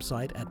of the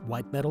website at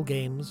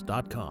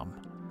whitemetalgames.com.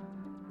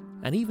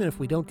 And even if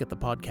we don't get the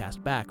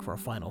podcast back for a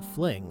final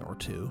fling or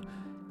two,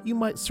 you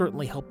might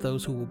certainly help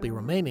those who will be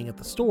remaining at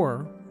the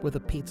store with a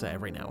pizza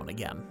every now and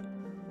again.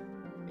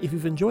 If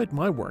you've enjoyed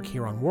my work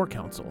here on War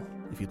Council,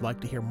 if you'd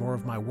like to hear more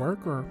of my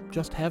work or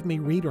just have me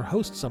read or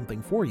host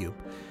something for you,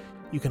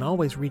 you can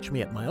always reach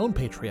me at my own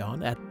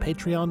Patreon at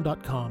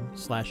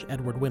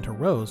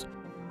patreon.com/EdwardWinterRose.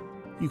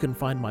 You can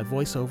find my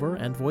voiceover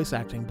and voice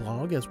acting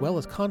blog as well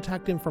as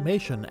contact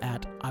information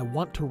at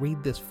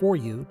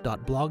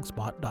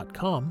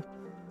iwanttoreadthisforyou.blogspot.com.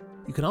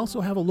 You can also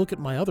have a look at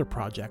my other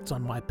projects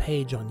on my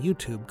page on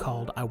YouTube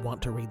called I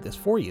Want to Read This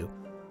For You.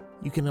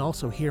 You can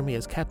also hear me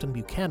as Captain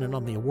Buchanan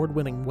on the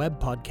award-winning web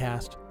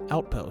podcast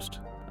Outpost,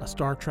 a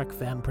Star Trek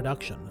fan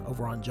production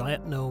over on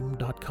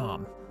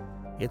GiantGnome.com.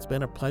 It's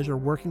been a pleasure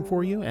working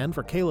for you and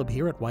for Caleb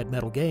here at White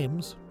Metal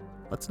Games.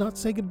 Let's not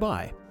say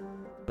goodbye,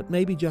 but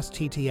maybe just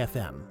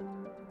TTFN.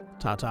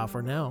 Ta-ta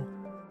for now.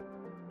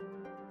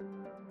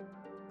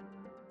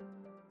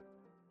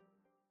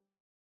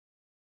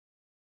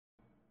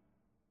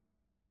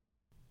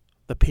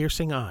 The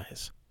Piercing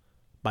Eyes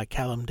by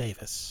Callum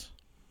Davis.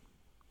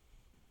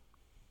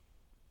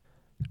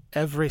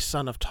 Every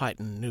son of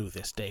Titan knew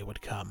this day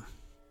would come.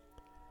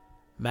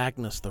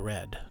 Magnus the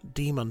Red,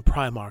 demon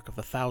primarch of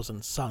the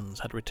Thousand Suns,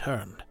 had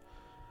returned.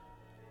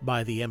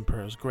 By the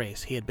Emperor's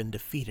grace, he had been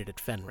defeated at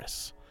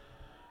Fenris.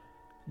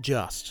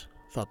 Just,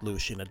 thought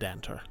Lucian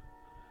Adantor.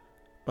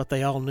 But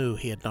they all knew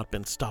he had not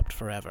been stopped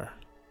forever.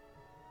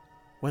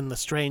 When the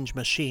strange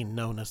machine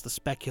known as the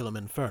Speculum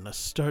Infernus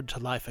stirred to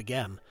life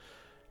again,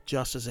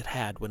 just as it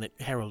had when it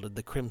heralded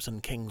the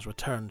Crimson King's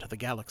return to the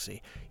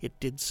galaxy, it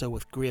did so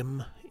with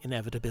grim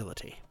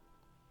inevitability.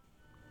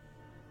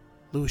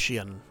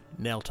 Lucian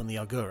knelt in the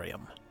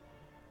Augurium,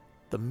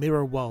 the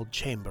mirror-walled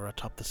chamber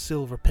atop the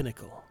silver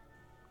pinnacle.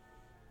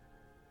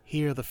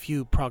 Here the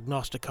few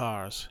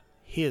prognosticars,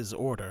 his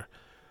order,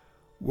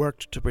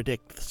 worked to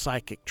predict the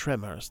psychic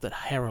tremors that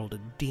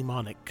heralded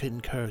demonic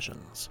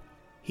incursions.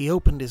 He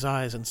opened his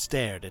eyes and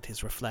stared at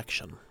his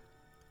reflection.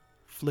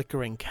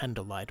 Flickering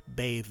candlelight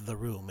bathed the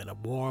room in a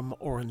warm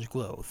orange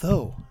glow,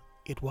 though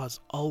it was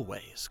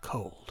always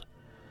cold.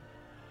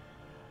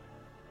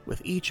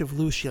 With each of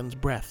Lucian's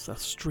breaths, a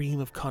stream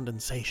of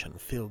condensation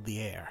filled the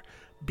air.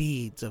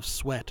 Beads of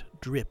sweat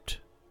dripped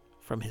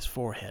from his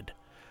forehead,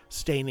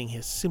 staining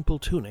his simple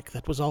tunic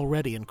that was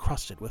already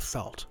encrusted with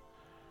salt.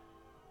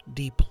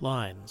 Deep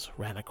lines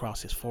ran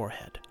across his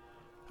forehead,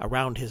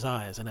 around his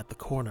eyes and at the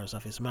corners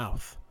of his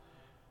mouth.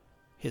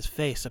 His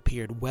face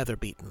appeared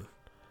weather-beaten,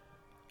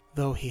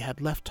 though he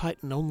had left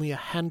Titan only a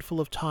handful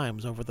of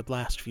times over the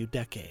last few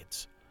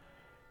decades.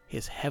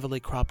 His heavily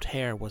cropped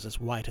hair was as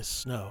white as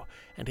snow,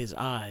 and his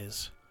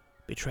eyes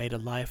betrayed a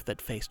life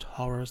that faced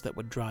horrors that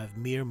would drive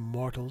mere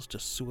mortals to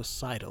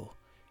suicidal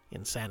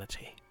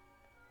insanity.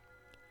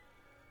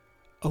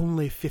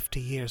 Only 50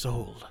 years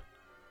old,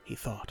 he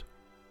thought,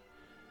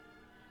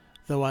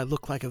 though I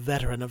look like a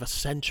veteran of a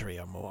century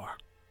or more.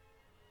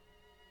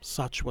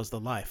 Such was the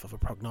life of a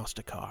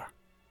prognosticar.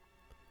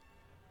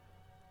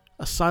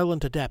 A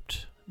silent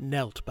adept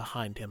knelt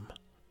behind him,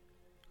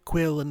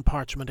 quill and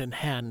parchment in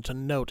hand to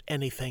note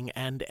anything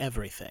and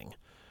everything.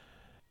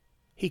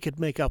 He could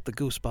make out the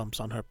goosebumps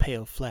on her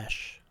pale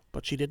flesh,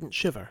 but she didn't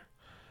shiver,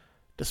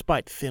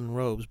 despite thin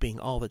robes being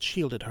all that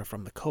shielded her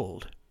from the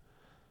cold.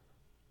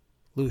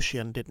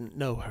 Lucian didn't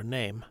know her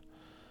name.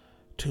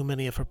 Too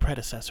many of her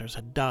predecessors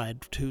had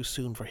died too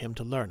soon for him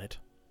to learn it.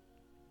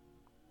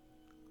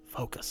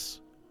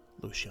 Focus,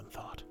 Lucian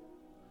thought.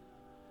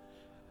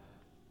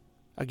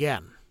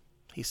 Again,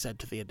 he said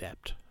to the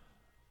adept,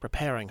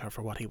 preparing her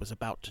for what he was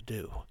about to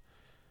do.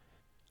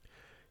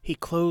 He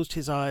closed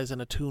his eyes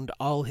and attuned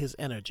all his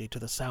energy to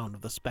the sound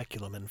of the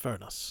Speculum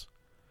Infernus.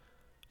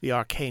 The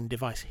arcane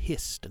device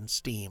hissed and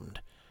steamed.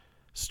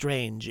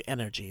 Strange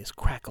energies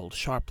crackled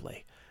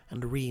sharply,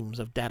 and reams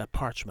of data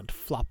parchment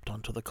flopped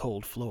onto the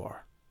cold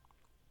floor.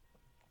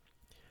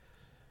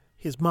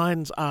 His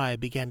mind's eye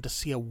began to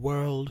see a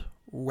world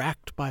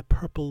racked by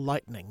purple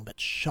lightning that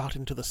shot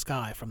into the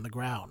sky from the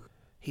ground.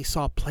 He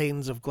saw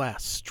plains of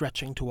glass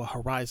stretching to a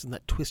horizon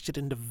that twisted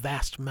into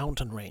vast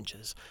mountain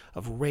ranges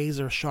of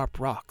razor-sharp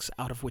rocks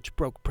out of which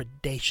broke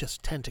predacious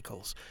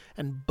tentacles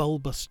and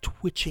bulbous,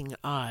 twitching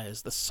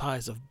eyes the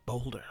size of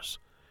boulders.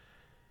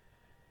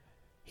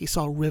 He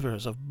saw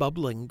rivers of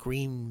bubbling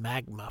green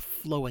magma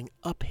flowing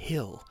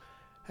uphill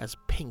as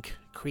pink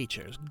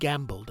creatures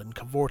gamboled and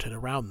cavorted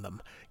around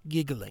them,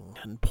 giggling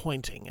and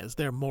pointing as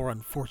their more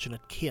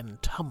unfortunate kin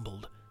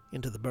tumbled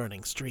into the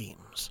burning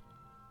streams.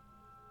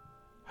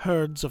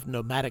 Herds of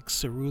nomadic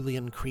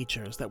cerulean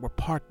creatures that were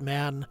part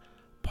man,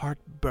 part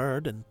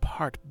bird, and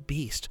part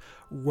beast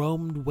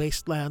roamed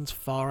wastelands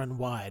far and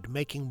wide,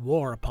 making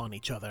war upon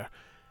each other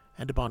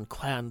and upon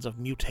clans of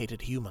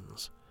mutated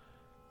humans.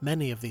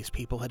 Many of these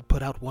people had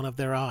put out one of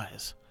their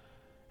eyes,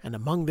 and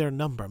among their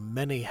number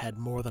many had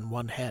more than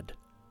one head,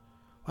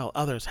 while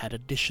others had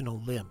additional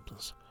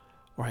limbs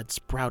or had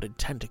sprouted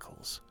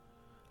tentacles.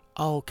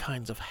 All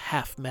kinds of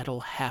half-metal,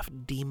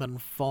 half-demon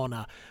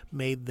fauna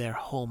made their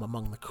home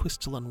among the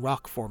crystalline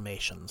rock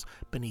formations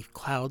beneath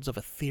clouds of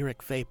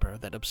etheric vapor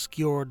that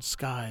obscured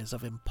skies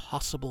of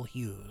impossible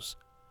hues.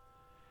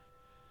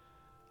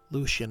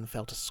 Lucian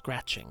felt a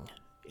scratching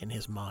in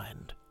his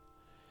mind.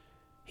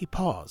 He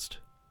paused.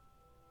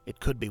 It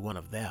could be one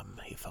of them,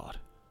 he thought.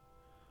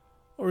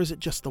 Or is it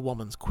just the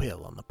woman's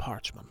quill on the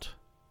parchment?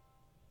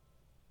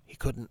 He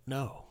couldn't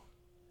know.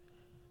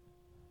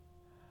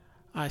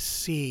 I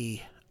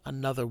see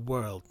another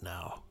world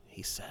now,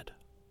 he said.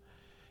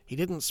 He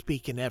didn't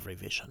speak in every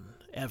vision,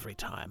 every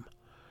time.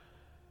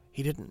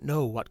 He didn't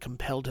know what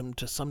compelled him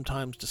to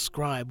sometimes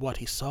describe what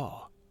he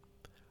saw.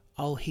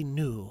 All he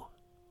knew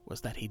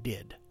was that he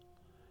did.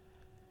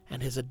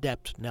 And his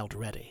adept knelt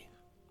ready.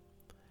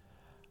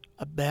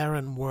 A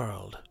barren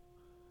world,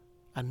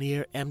 a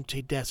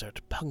near-empty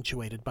desert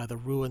punctuated by the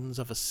ruins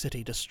of a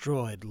city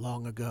destroyed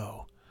long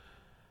ago.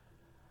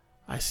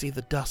 I see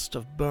the dust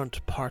of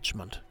burnt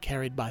parchment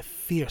carried by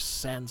fierce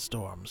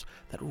sandstorms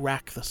that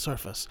rack the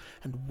surface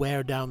and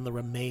wear down the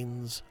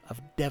remains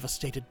of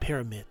devastated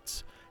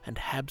pyramids and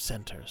hab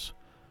centers,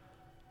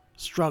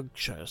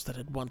 structures that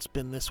had once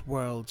been this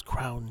world's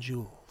crown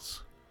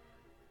jewels.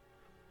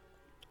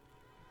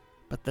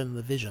 But then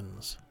the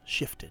visions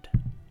shifted.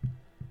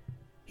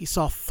 He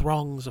saw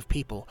throngs of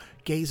people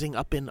gazing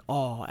up in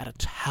awe at a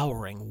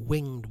towering,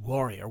 winged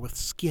warrior with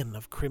skin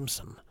of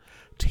crimson.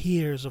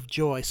 Tears of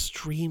joy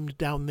streamed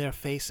down their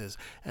faces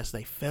as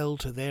they fell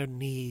to their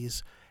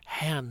knees,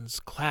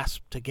 hands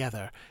clasped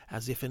together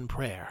as if in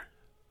prayer.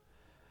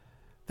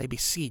 They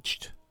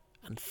beseeched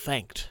and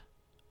thanked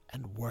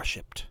and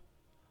worshipped.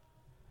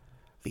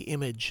 The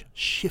image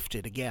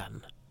shifted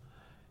again.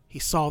 He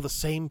saw the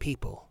same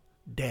people,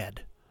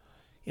 dead,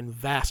 in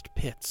vast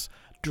pits,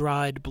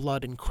 dried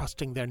blood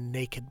encrusting their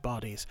naked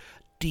bodies,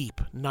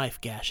 deep knife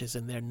gashes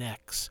in their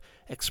necks.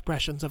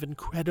 Expressions of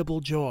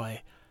incredible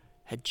joy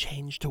had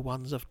changed to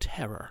ones of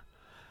terror.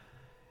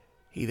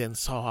 He then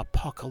saw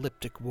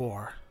apocalyptic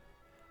war,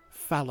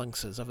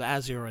 phalanxes of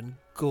azure and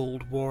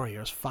gold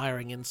warriors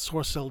firing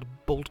ensorcelled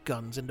bolt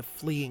guns into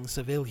fleeing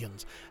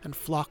civilians, and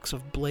flocks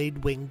of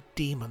blade-winged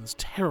demons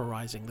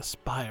terrorizing the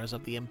spires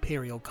of the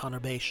imperial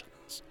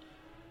conurbations.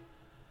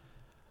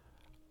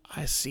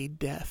 I see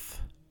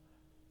death,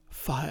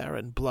 fire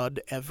and blood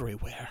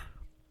everywhere.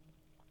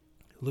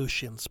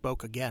 Lucian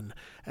spoke again,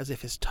 as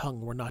if his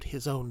tongue were not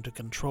his own to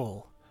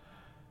control.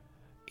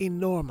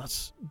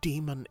 Enormous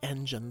demon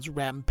engines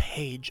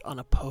rampage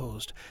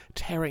unopposed,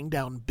 tearing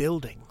down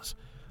buildings,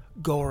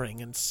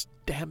 goring and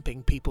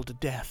stamping people to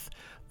death.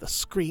 The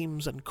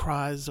screams and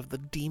cries of the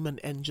demon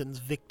engine's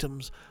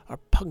victims are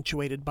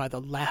punctuated by the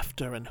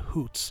laughter and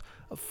hoots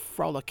of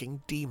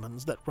frolicking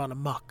demons that run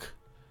amok,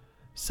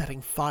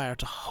 setting fire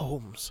to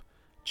homes,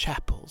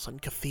 chapels,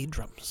 and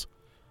cathedrals.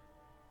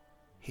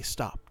 He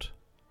stopped.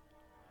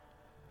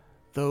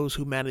 Those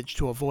who managed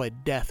to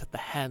avoid death at the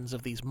hands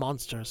of these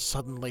monsters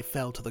suddenly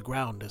fell to the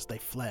ground as they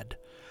fled,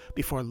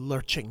 before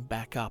lurching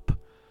back up.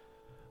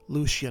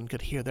 Lucian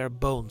could hear their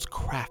bones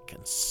crack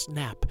and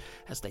snap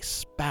as they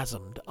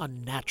spasmed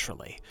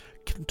unnaturally,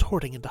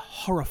 contorting into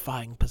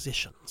horrifying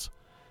positions.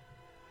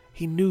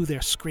 He knew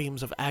their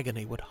screams of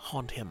agony would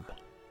haunt him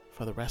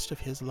for the rest of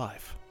his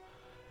life.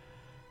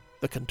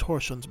 The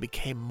contortions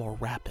became more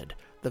rapid.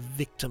 The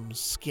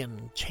victim's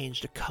skin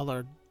changed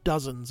color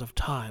dozens of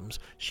times,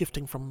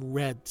 shifting from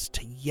reds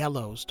to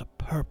yellows to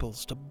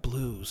purples to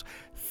blues.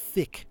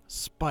 Thick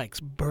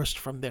spikes burst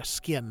from their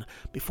skin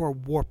before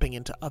warping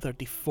into other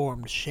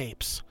deformed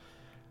shapes.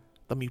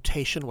 The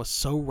mutation was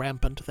so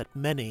rampant that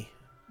many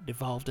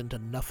devolved into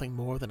nothing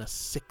more than a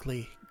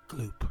sickly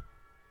gloop.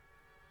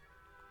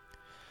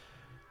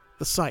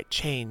 The sight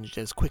changed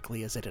as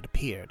quickly as it had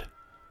appeared.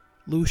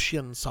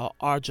 Lucian saw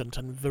Argent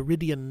and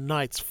Viridian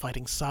knights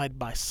fighting side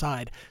by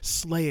side,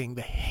 slaying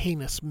the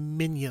heinous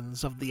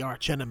minions of the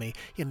archenemy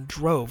in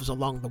droves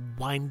along the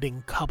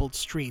winding cobbled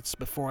streets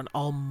before an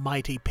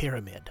almighty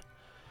pyramid,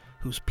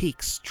 whose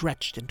peak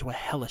stretched into a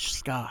hellish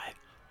sky.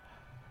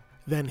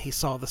 Then he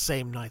saw the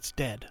same knights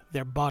dead,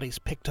 their bodies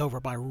picked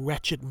over by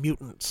wretched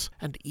mutants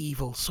and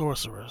evil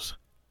sorcerers.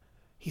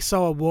 He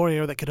saw a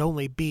warrior that could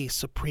only be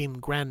Supreme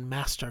Grand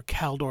Master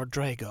Kaldor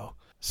Drago,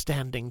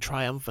 standing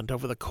triumphant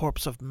over the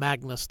corpse of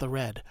Magnus the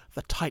Red,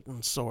 the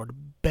Titan sword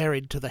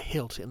buried to the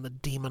hilt in the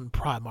demon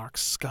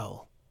Primarch's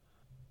skull.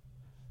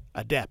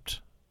 Adept,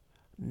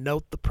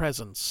 note the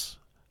presence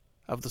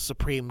of the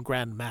Supreme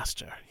Grand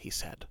Master, he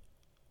said.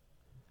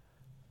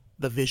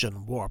 The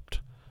vision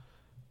warped.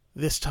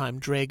 This time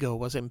Drago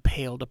was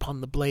impaled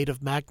upon the blade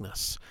of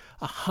Magnus.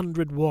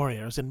 100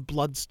 warriors in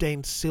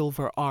blood-stained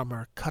silver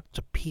armor cut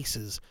to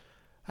pieces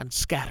and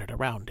scattered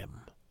around him.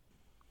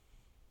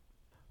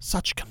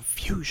 Such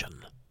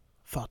confusion,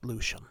 thought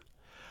Lucian.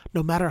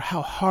 No matter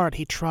how hard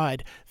he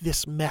tried,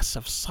 this mess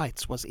of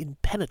sights was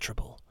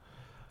impenetrable.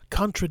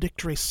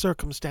 Contradictory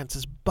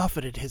circumstances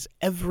buffeted his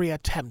every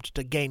attempt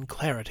to gain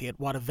clarity at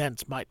what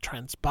events might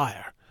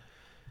transpire.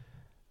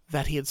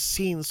 That he had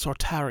seen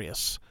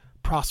Sortarius,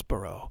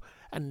 Prospero,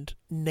 and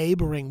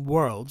neighboring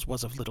worlds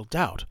was of little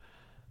doubt.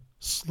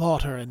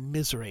 Slaughter and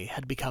misery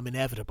had become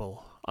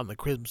inevitable on the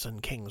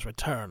Crimson King's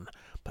return,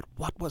 but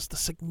what was the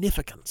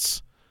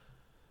significance?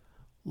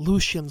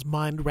 Lucian's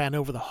mind ran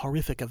over the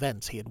horrific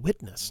events he had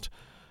witnessed.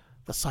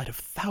 The sight of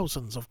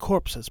thousands of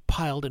corpses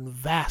piled in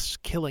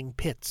vast killing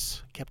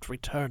pits kept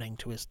returning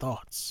to his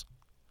thoughts.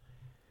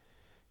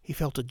 He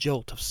felt a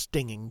jolt of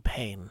stinging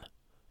pain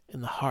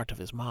in the heart of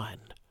his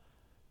mind.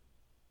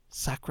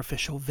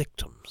 Sacrificial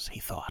victims,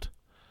 he thought.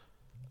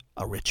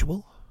 A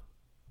ritual?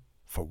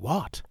 For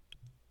what?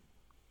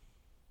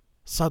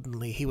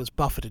 Suddenly he was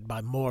buffeted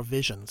by more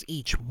visions,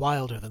 each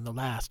wilder than the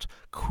last.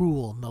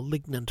 Cruel,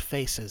 malignant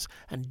faces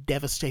and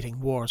devastating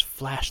wars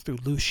flashed through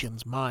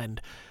Lucian's mind,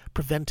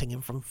 preventing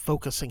him from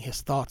focusing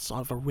his thoughts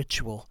on a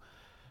ritual.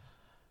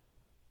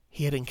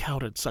 He had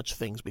encountered such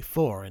things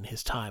before in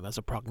his time as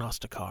a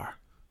prognosticar.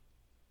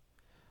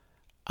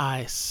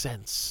 I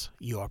sense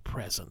your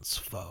presence,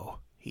 foe,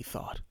 he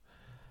thought.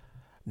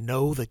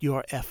 Know that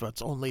your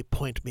efforts only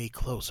point me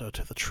closer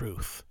to the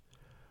truth.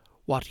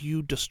 What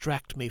you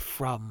distract me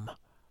from,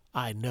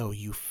 I know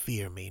you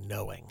fear me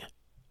knowing.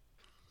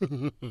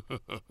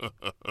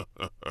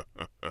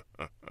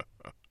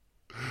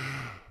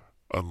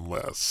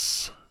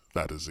 Unless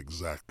that is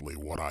exactly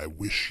what I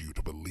wish you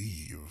to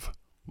believe,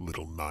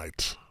 little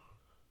knight,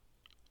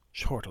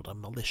 chortled a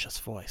malicious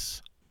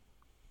voice.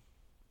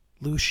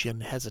 Lucian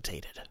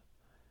hesitated.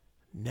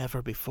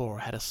 Never before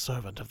had a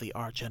servant of the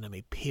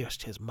archenemy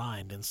pierced his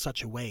mind in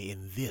such a way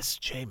in this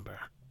chamber.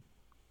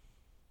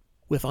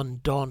 With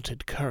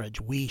undaunted courage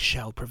we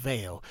shall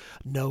prevail.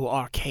 No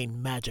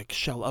arcane magic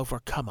shall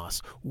overcome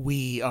us.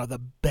 We are the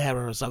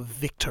bearers of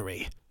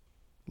victory.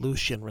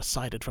 Lucian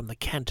recited from the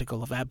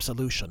Canticle of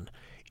Absolution.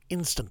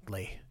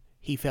 Instantly,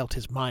 he felt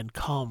his mind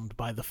calmed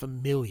by the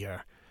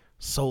familiar,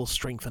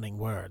 soul-strengthening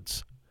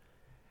words.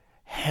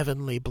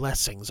 Heavenly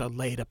blessings are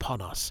laid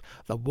upon us.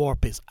 The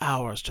warp is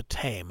ours to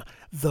tame.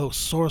 Though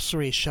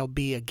sorcery shall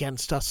be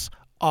against us,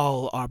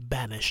 all are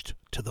banished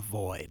to the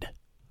void.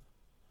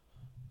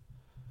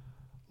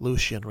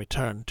 Lucian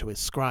returned to his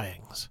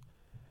scryings.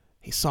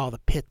 He saw the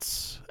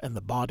pits and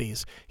the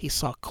bodies. He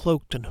saw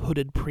cloaked and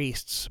hooded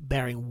priests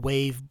bearing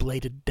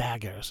wave-bladed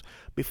daggers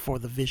before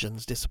the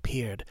visions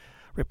disappeared,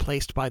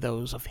 replaced by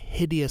those of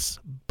hideous,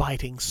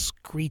 biting,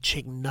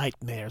 screeching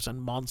nightmares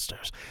and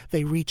monsters.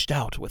 They reached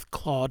out with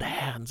clawed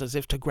hands as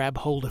if to grab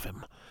hold of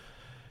him.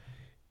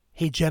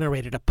 He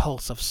generated a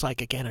pulse of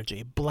psychic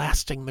energy,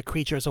 blasting the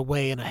creatures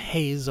away in a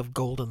haze of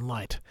golden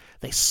light.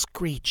 They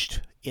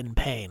screeched in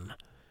pain,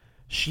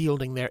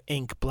 shielding their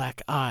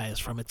ink-black eyes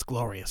from its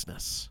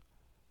gloriousness.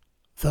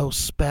 Though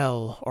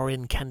spell or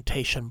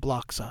incantation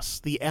blocks us,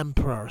 the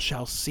Emperor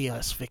shall see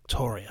us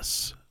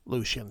victorious,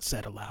 Lucian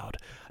said aloud.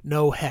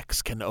 No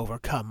hex can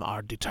overcome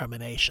our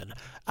determination.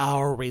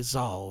 Our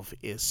resolve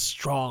is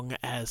strong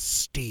as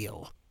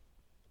steel.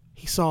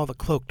 He saw the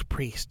cloaked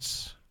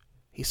priests.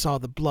 He saw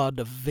the blood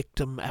of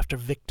victim after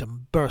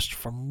victim burst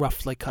from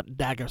roughly cut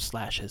dagger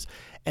slashes.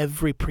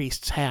 Every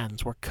priest's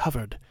hands were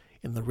covered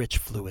in the rich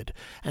fluid,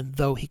 and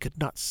though he could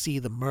not see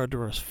the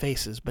murderers'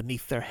 faces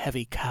beneath their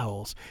heavy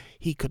cowls,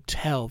 he could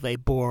tell they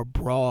bore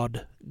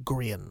broad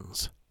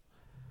grins.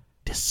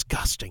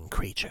 Disgusting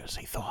creatures,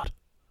 he thought.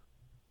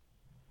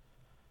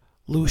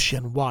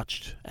 Lucian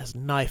watched as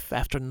knife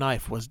after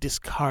knife was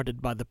discarded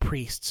by the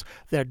priests,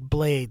 their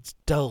blades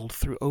dulled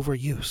through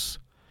overuse.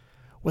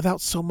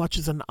 Without so much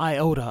as an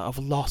iota of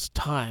lost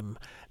time,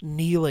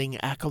 kneeling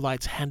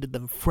acolytes handed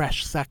them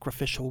fresh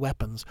sacrificial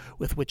weapons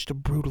with which to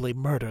brutally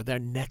murder their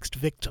next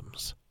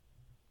victims.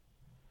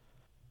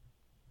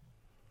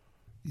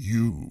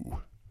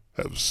 You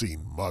have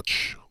seen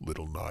much,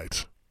 little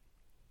knight,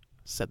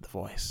 said the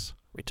voice,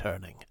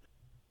 returning.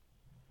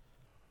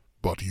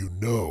 But you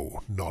know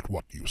not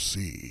what you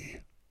see,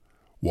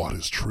 what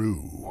is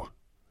true,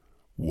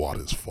 what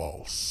is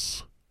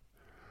false.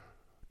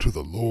 To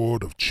the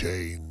Lord of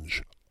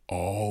Change,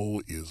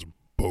 all is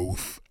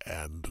both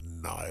and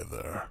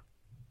neither.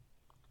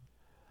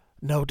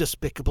 No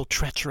despicable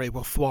treachery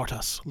will thwart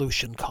us,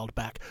 Lucian called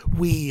back.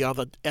 We are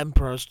the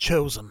Emperor's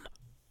chosen.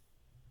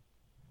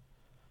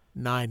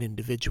 9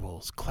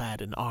 individuals clad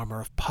in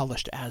armor of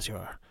polished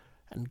azure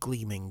and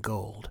gleaming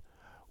gold,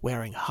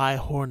 wearing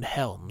high-horned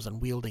helms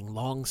and wielding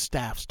long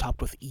staffs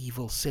topped with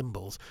evil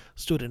symbols,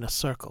 stood in a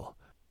circle.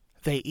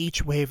 They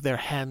each waved their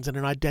hands in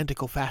an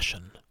identical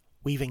fashion,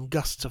 weaving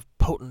gusts of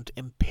potent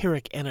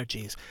empiric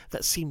energies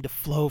that seemed to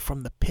flow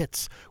from the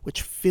pits,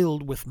 which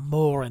filled with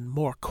more and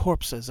more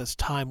corpses as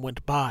time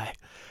went by.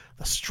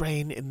 The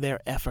strain in their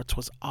efforts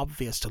was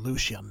obvious to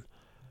Lucian,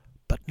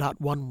 but not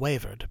one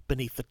wavered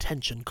beneath the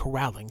tension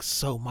corralling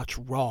so much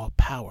raw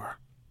power.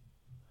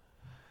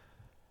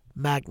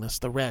 Magnus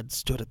the Red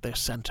stood at their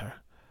center,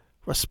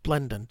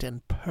 resplendent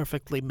in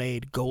perfectly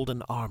made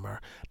golden armor,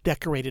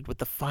 decorated with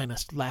the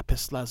finest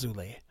lapis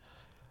lazuli.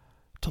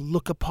 To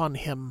look upon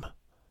him,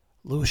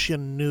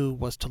 Lucian knew,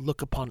 was to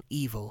look upon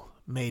evil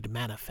made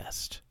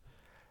manifest.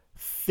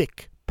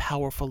 Thick,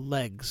 powerful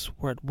legs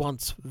were at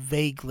once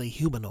vaguely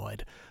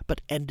humanoid,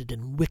 but ended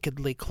in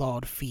wickedly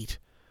clawed feet,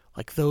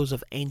 like those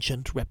of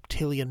ancient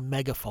reptilian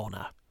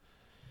megafauna.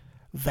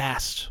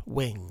 Vast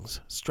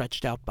wings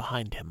stretched out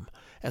behind him,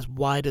 as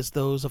wide as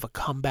those of a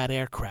combat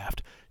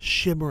aircraft,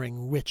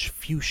 shimmering rich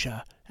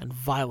fuchsia and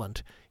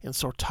violent in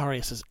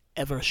Sortarius's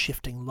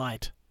ever-shifting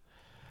light.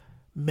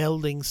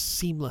 Melding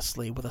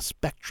seamlessly with a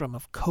spectrum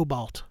of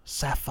cobalt,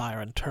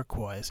 sapphire, and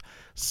turquoise,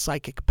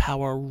 psychic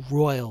power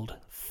roiled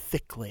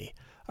thickly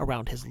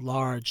around his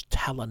large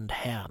taloned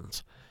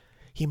hands.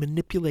 He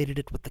manipulated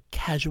it with the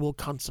casual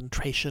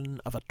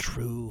concentration of a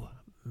true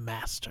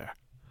master,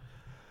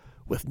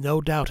 with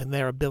no doubt in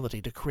their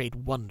ability to create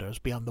wonders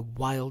beyond the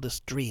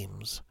wildest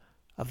dreams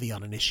of the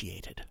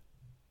uninitiated.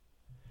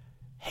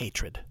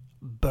 Hatred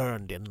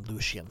burned in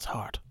Lucian's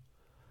heart.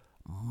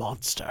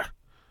 Monster!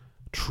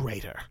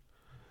 Traitor!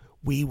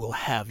 We will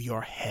have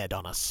your head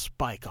on a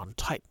spike on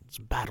Titan's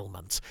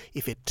battlements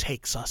if it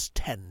takes us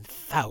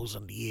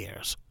 10,000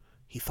 years,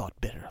 he thought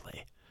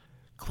bitterly,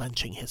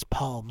 clenching his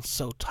palms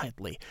so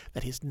tightly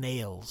that his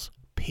nails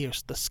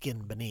pierced the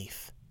skin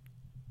beneath.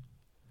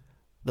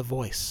 The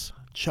voice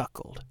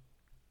chuckled.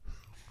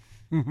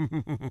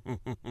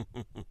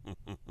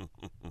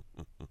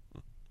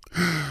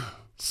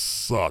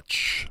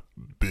 Such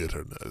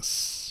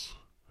bitterness.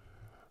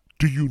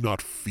 Do you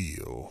not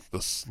feel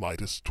the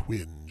slightest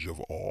twinge of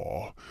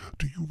awe?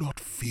 Do you not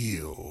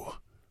feel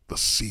the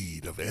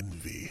seed of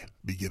envy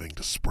beginning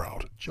to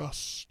sprout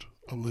just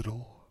a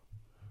little?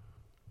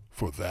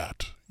 For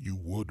that you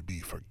would be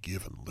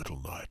forgiven,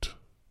 little knight.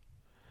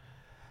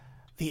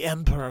 The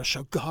Emperor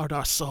shall guard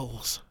our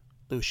souls,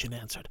 Lucian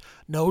answered.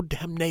 No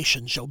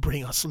damnation shall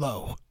bring us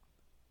low.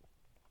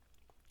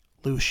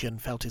 Lucian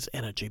felt his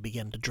energy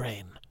begin to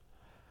drain.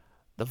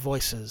 The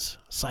voice's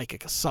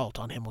psychic assault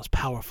on him was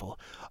powerful.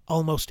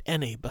 Almost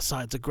any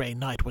besides a Grey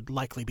Knight would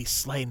likely be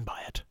slain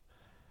by it.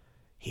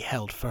 He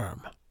held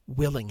firm,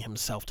 willing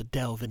himself to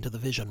delve into the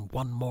vision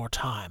one more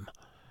time.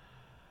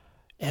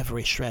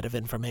 Every shred of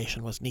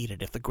information was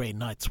needed if the Grey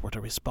Knights were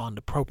to respond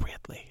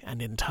appropriately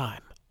and in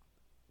time.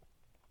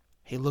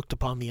 He looked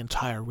upon the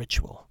entire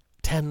ritual.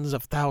 Tens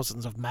of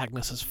thousands of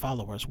Magnus's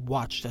followers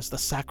watched as the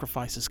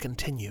sacrifices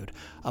continued.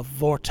 A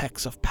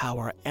vortex of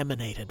power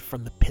emanated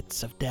from the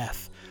pits of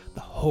death. The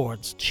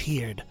hordes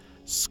cheered,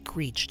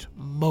 screeched,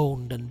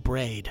 moaned, and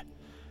brayed.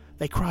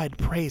 They cried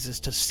praises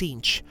to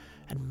Tzeentch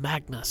and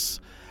Magnus,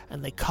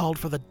 and they called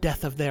for the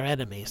death of their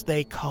enemies.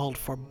 They called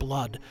for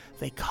blood.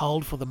 They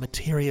called for the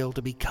material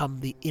to become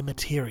the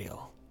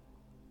immaterial.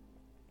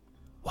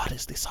 What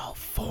is this all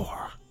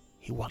for?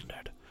 He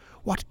wondered.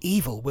 What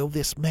evil will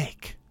this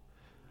make?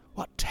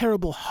 What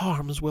terrible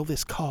harms will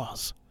this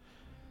cause?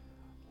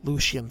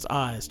 Lucian's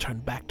eyes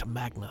turned back to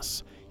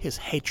Magnus. His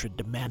hatred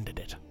demanded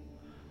it.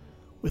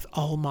 With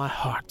all my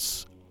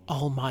hearts,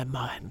 all my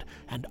mind,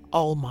 and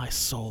all my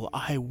soul,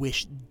 I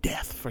wish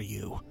death for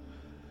you.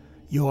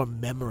 Your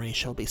memory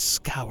shall be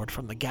scoured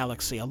from the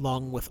galaxy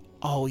along with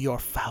all your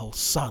foul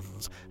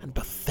sons and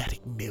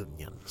pathetic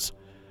minions.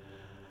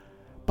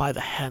 By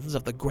the hands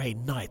of the Grey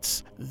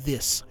Knights,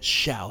 this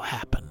shall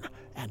happen,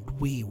 and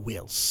we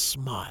will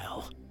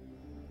smile.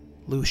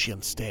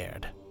 Lucian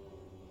stared.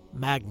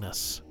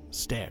 Magnus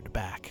stared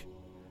back.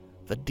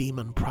 The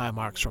demon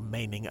Primarch's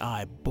remaining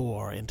eye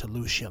bore into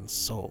Lucian's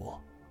soul.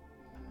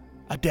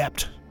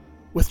 Adept,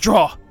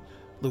 withdraw!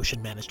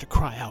 Lucian managed to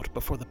cry out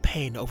before the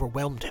pain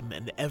overwhelmed him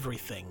and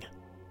everything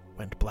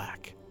went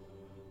black.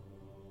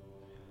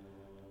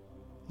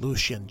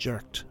 Lucian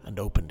jerked and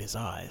opened his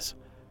eyes,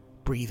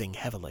 breathing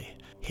heavily.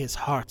 His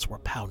hearts were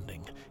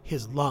pounding,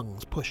 his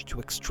lungs pushed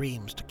to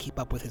extremes to keep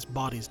up with his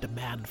body's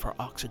demand for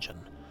oxygen.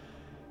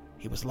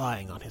 He was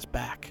lying on his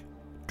back,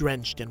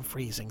 drenched in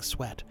freezing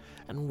sweat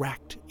and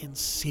racked in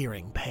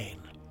searing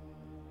pain.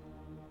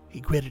 He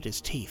gritted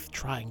his teeth,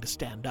 trying to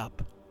stand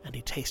up, and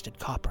he tasted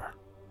copper.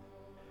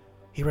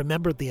 He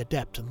remembered the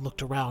Adept and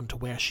looked around to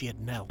where she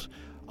had knelt.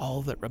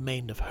 All that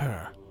remained of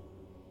her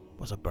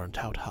was a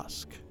burnt-out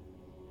husk,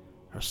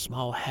 her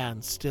small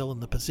hand still in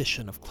the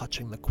position of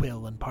clutching the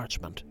quill and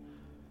parchment,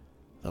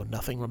 though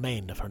nothing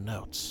remained of her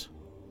notes.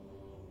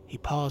 He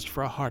paused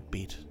for a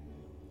heartbeat,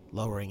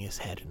 lowering his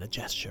head in a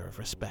gesture of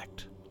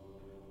respect.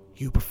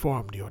 You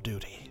performed your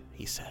duty,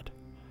 he said.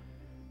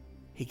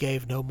 He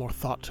gave no more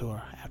thought to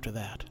her after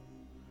that.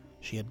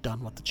 She had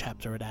done what the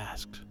chapter had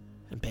asked,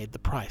 and paid the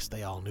price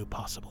they all knew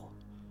possible.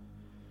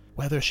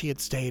 Whether she had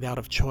stayed out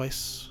of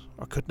choice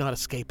or could not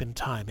escape in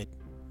time, it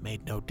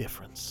made no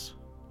difference.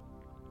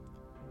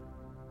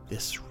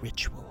 This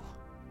ritual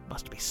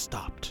must be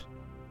stopped,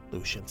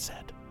 Lucian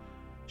said,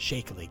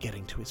 shakily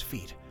getting to his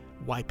feet,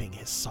 wiping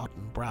his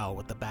sodden brow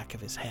with the back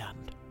of his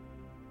hand.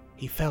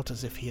 He felt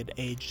as if he had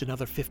aged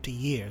another 50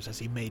 years as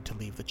he made to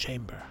leave the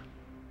chamber.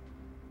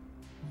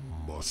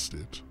 Must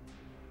it?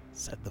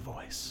 Said the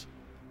voice,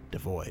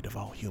 devoid of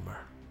all humor.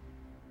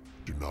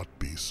 Do not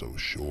be so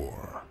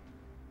sure,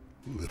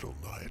 little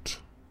knight.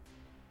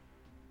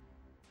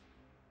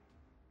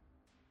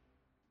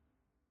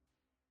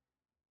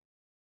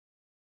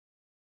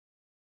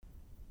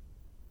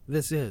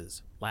 This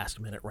is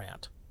Last Minute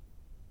Rant.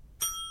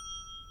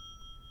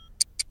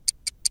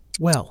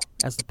 Well,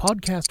 as the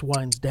podcast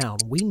winds down,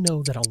 we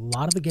know that a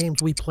lot of the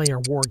games we play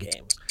are war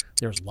games,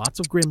 There's lots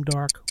of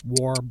grimdark,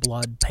 war,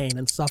 blood, pain,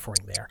 and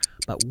suffering there,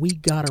 but we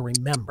gotta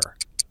remember,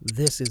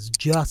 this is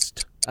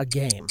just a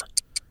game.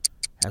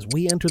 As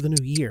we enter the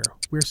new year,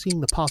 we're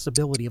seeing the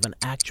possibility of an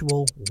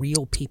actual,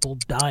 real people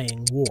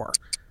dying war,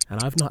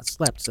 and I've not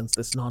slept since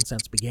this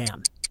nonsense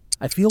began.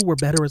 I feel we're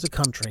better as a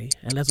country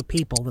and as a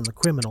people than the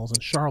criminals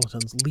and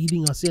charlatans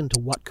leading us into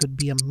what could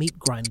be a meat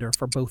grinder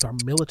for both our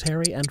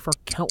military and for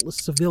countless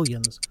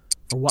civilians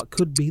for what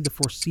could be the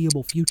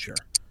foreseeable future.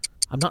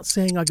 I'm not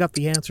saying I got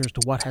the answers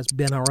to what has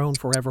been our own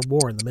forever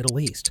war in the Middle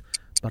East,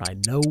 but I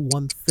know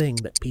one thing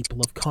that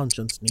people of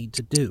conscience need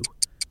to do.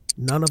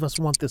 None of us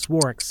want this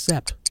war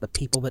except the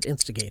people that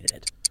instigated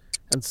it,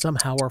 and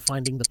somehow are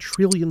finding the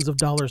trillions of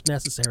dollars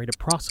necessary to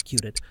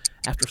prosecute it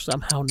after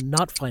somehow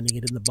not finding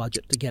it in the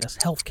budget to get us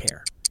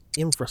healthcare,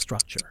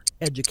 infrastructure,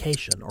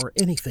 education, or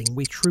anything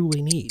we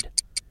truly need.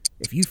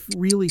 If you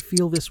really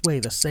feel this way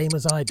the same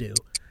as I do,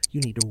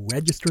 you need to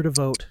register to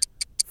vote,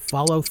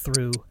 follow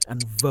through,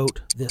 and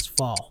vote this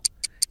fall.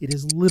 It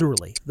is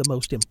literally the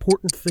most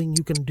important thing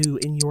you can do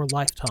in your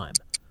lifetime,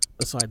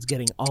 besides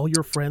getting all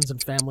your friends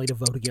and family to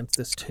vote against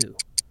this too.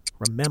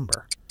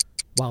 Remember,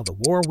 while the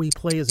war we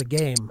play is a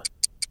game,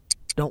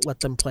 don't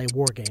let them play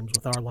war games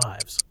with our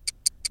lives.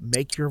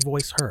 Make your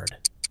voice heard,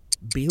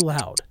 be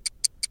loud,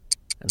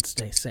 and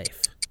stay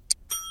safe.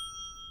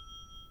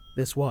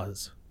 This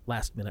was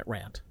Last Minute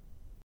Rant.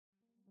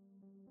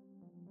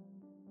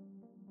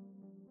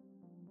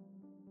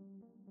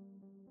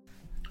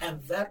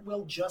 And that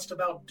will just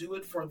about do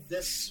it for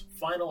this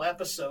final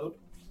episode.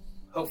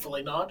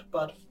 Hopefully not,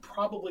 but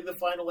probably the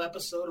final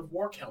episode of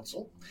War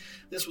Council.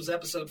 This was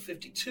episode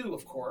 52,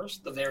 of course,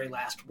 the very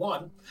last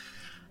one.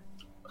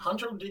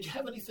 Hunter, did you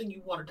have anything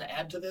you wanted to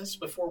add to this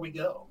before we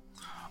go?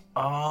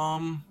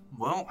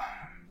 Well,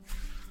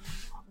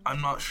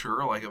 I'm not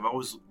sure. Like,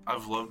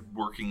 I've loved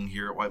working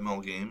here at White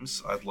Metal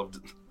Games. I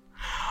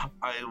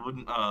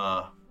wouldn't,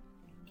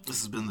 this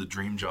has been the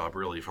dream job,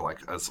 really, for, like,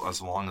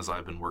 as long as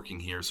I've been working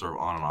here, sort of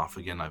on and off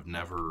again. I've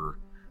never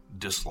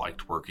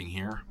disliked working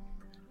here.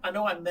 I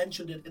know I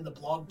mentioned it in the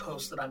blog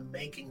post that I'm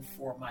making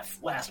for my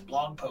last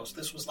blog post.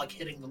 This was like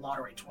hitting the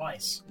lottery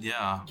twice.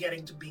 Yeah.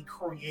 Getting to be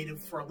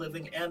creative for a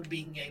living and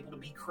being able to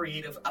be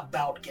creative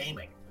about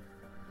gaming.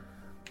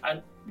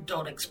 I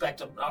don't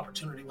expect an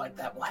opportunity like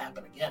that will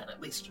happen again,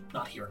 at least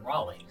not here in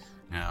Raleigh.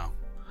 Yeah.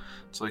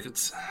 It's like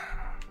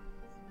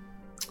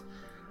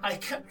I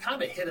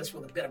kind of hit us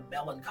with a bit of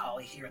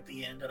melancholy here at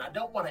the end, and I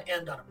don't want to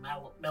end on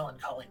a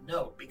melancholy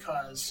note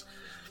because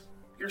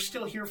you're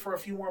still here for a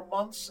few more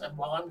months, and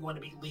while I'm going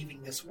to be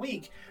leaving this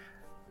week,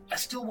 I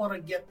still want to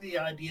get the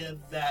idea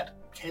that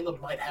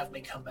Caleb might have me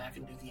come back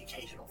and do the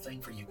occasional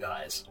thing for you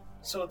guys.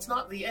 So it's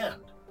not the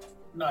end.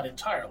 Not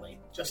entirely,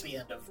 just the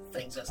end of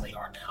things as they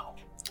are now.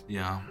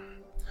 Yeah.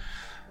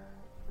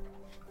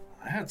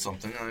 I had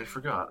something I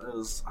forgot.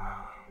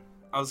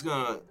 I was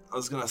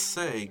gonna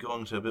say,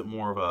 going to a bit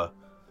more of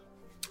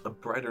a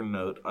brighter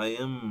note, I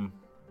am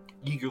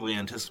eagerly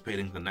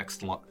anticipating the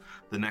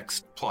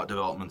next plot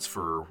developments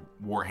for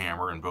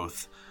Warhammer in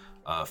both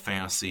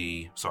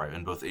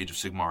in both Age of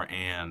Sigmar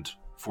and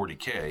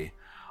 40K.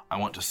 I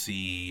want to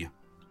see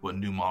what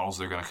new models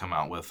they're going to come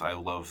out with. I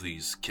love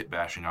these kit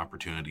bashing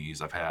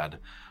opportunities. I've had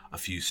a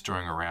few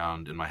stirring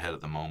around in my head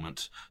at the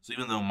moment. So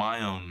even though my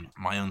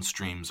own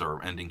streams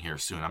are ending here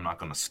soon, I'm not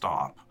going to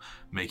stop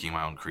making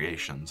my own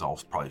creations.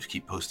 I'll probably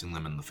keep posting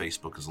them in the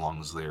Facebook as long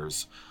as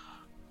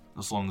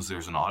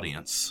there's an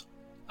audience.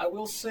 I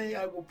will say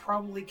I will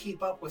probably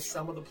keep up with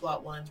some of the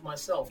plot lines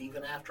myself,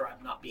 even after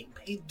I'm not being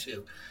paid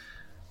to.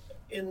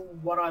 In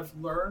what I've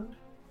learned,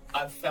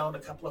 I've found a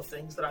couple of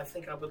things that I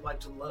think I would like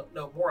to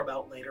know more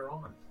about later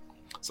on.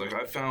 It's like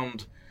I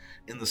found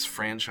in this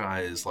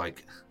franchise,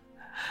 like,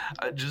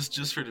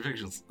 just for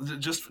depictions,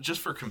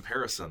 just for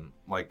comparison,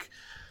 like,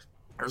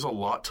 there's a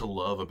lot to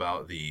love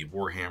about the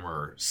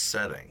Warhammer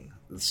setting.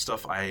 The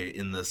stuff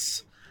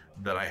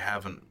that I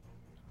haven't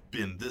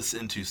been this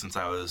into since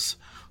I was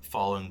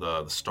following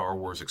the Star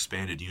Wars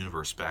expanded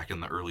universe back in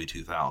the early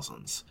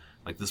 2000s.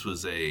 Like, this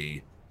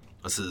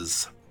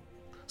is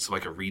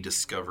like a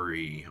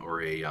rediscovery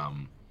or a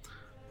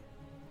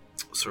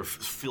sort of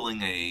filling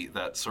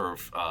that sort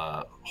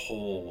of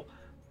hole,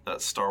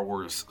 that Star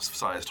Wars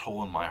sized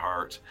hole in my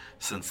heart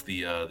since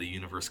the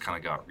universe kind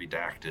of got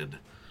redacted.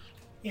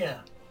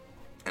 Yeah.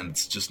 And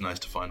it's just nice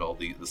to find all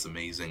this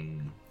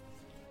amazing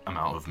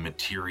amount of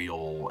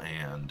material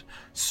and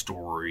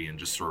story and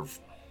just sort of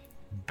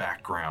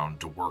background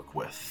to work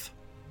with.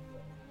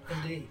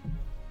 Indeed.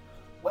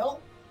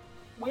 Well,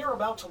 we are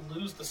about to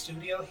lose the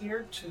studio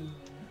here to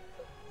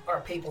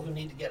our people who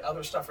need to get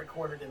other stuff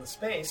recorded in the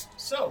space.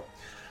 So,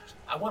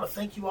 I want to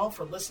thank you all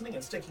for listening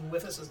and sticking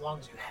with us as long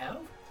as you have.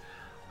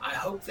 I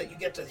hope that you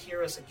get to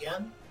hear us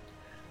again.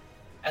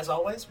 As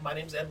always, my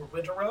name's Edward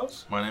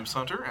Winterrose. My name's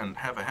Hunter, and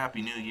have a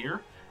happy new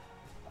year.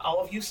 All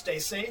of you stay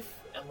safe,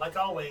 and like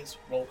always,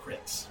 roll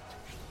crits.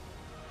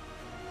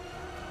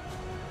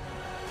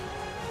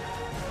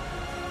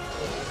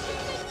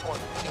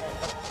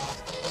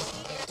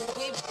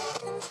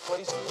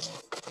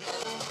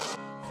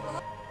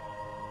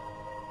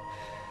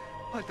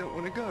 I don't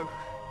want to go.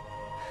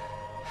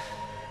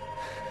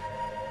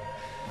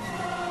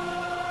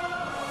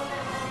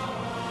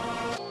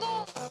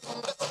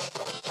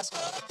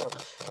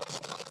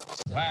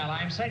 Well,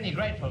 I'm certainly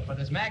grateful for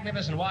this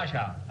magnificent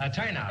washout,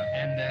 turnout,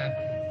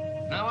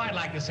 and now I'd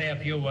like to say a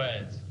few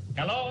words.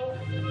 Hello?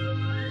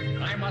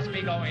 I must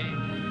be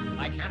going.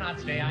 I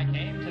cannot stay. I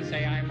came to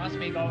say I must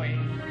be going.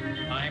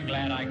 I'm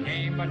glad I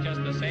came, but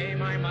just the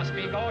same, I must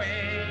be going.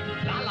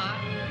 La la.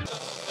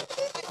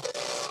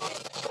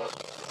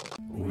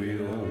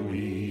 We'll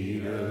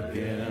meet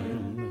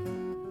again.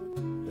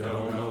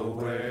 Don't know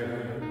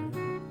where,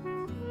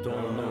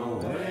 don't know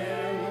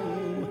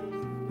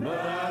when, but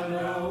I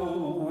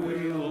know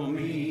we'll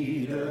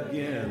meet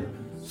again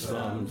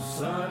some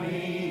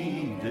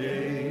sunny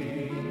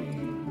day.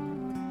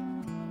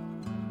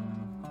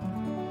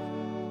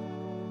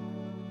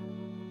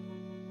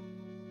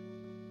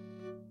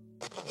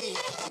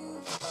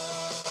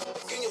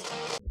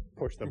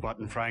 Push the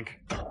button, Frank.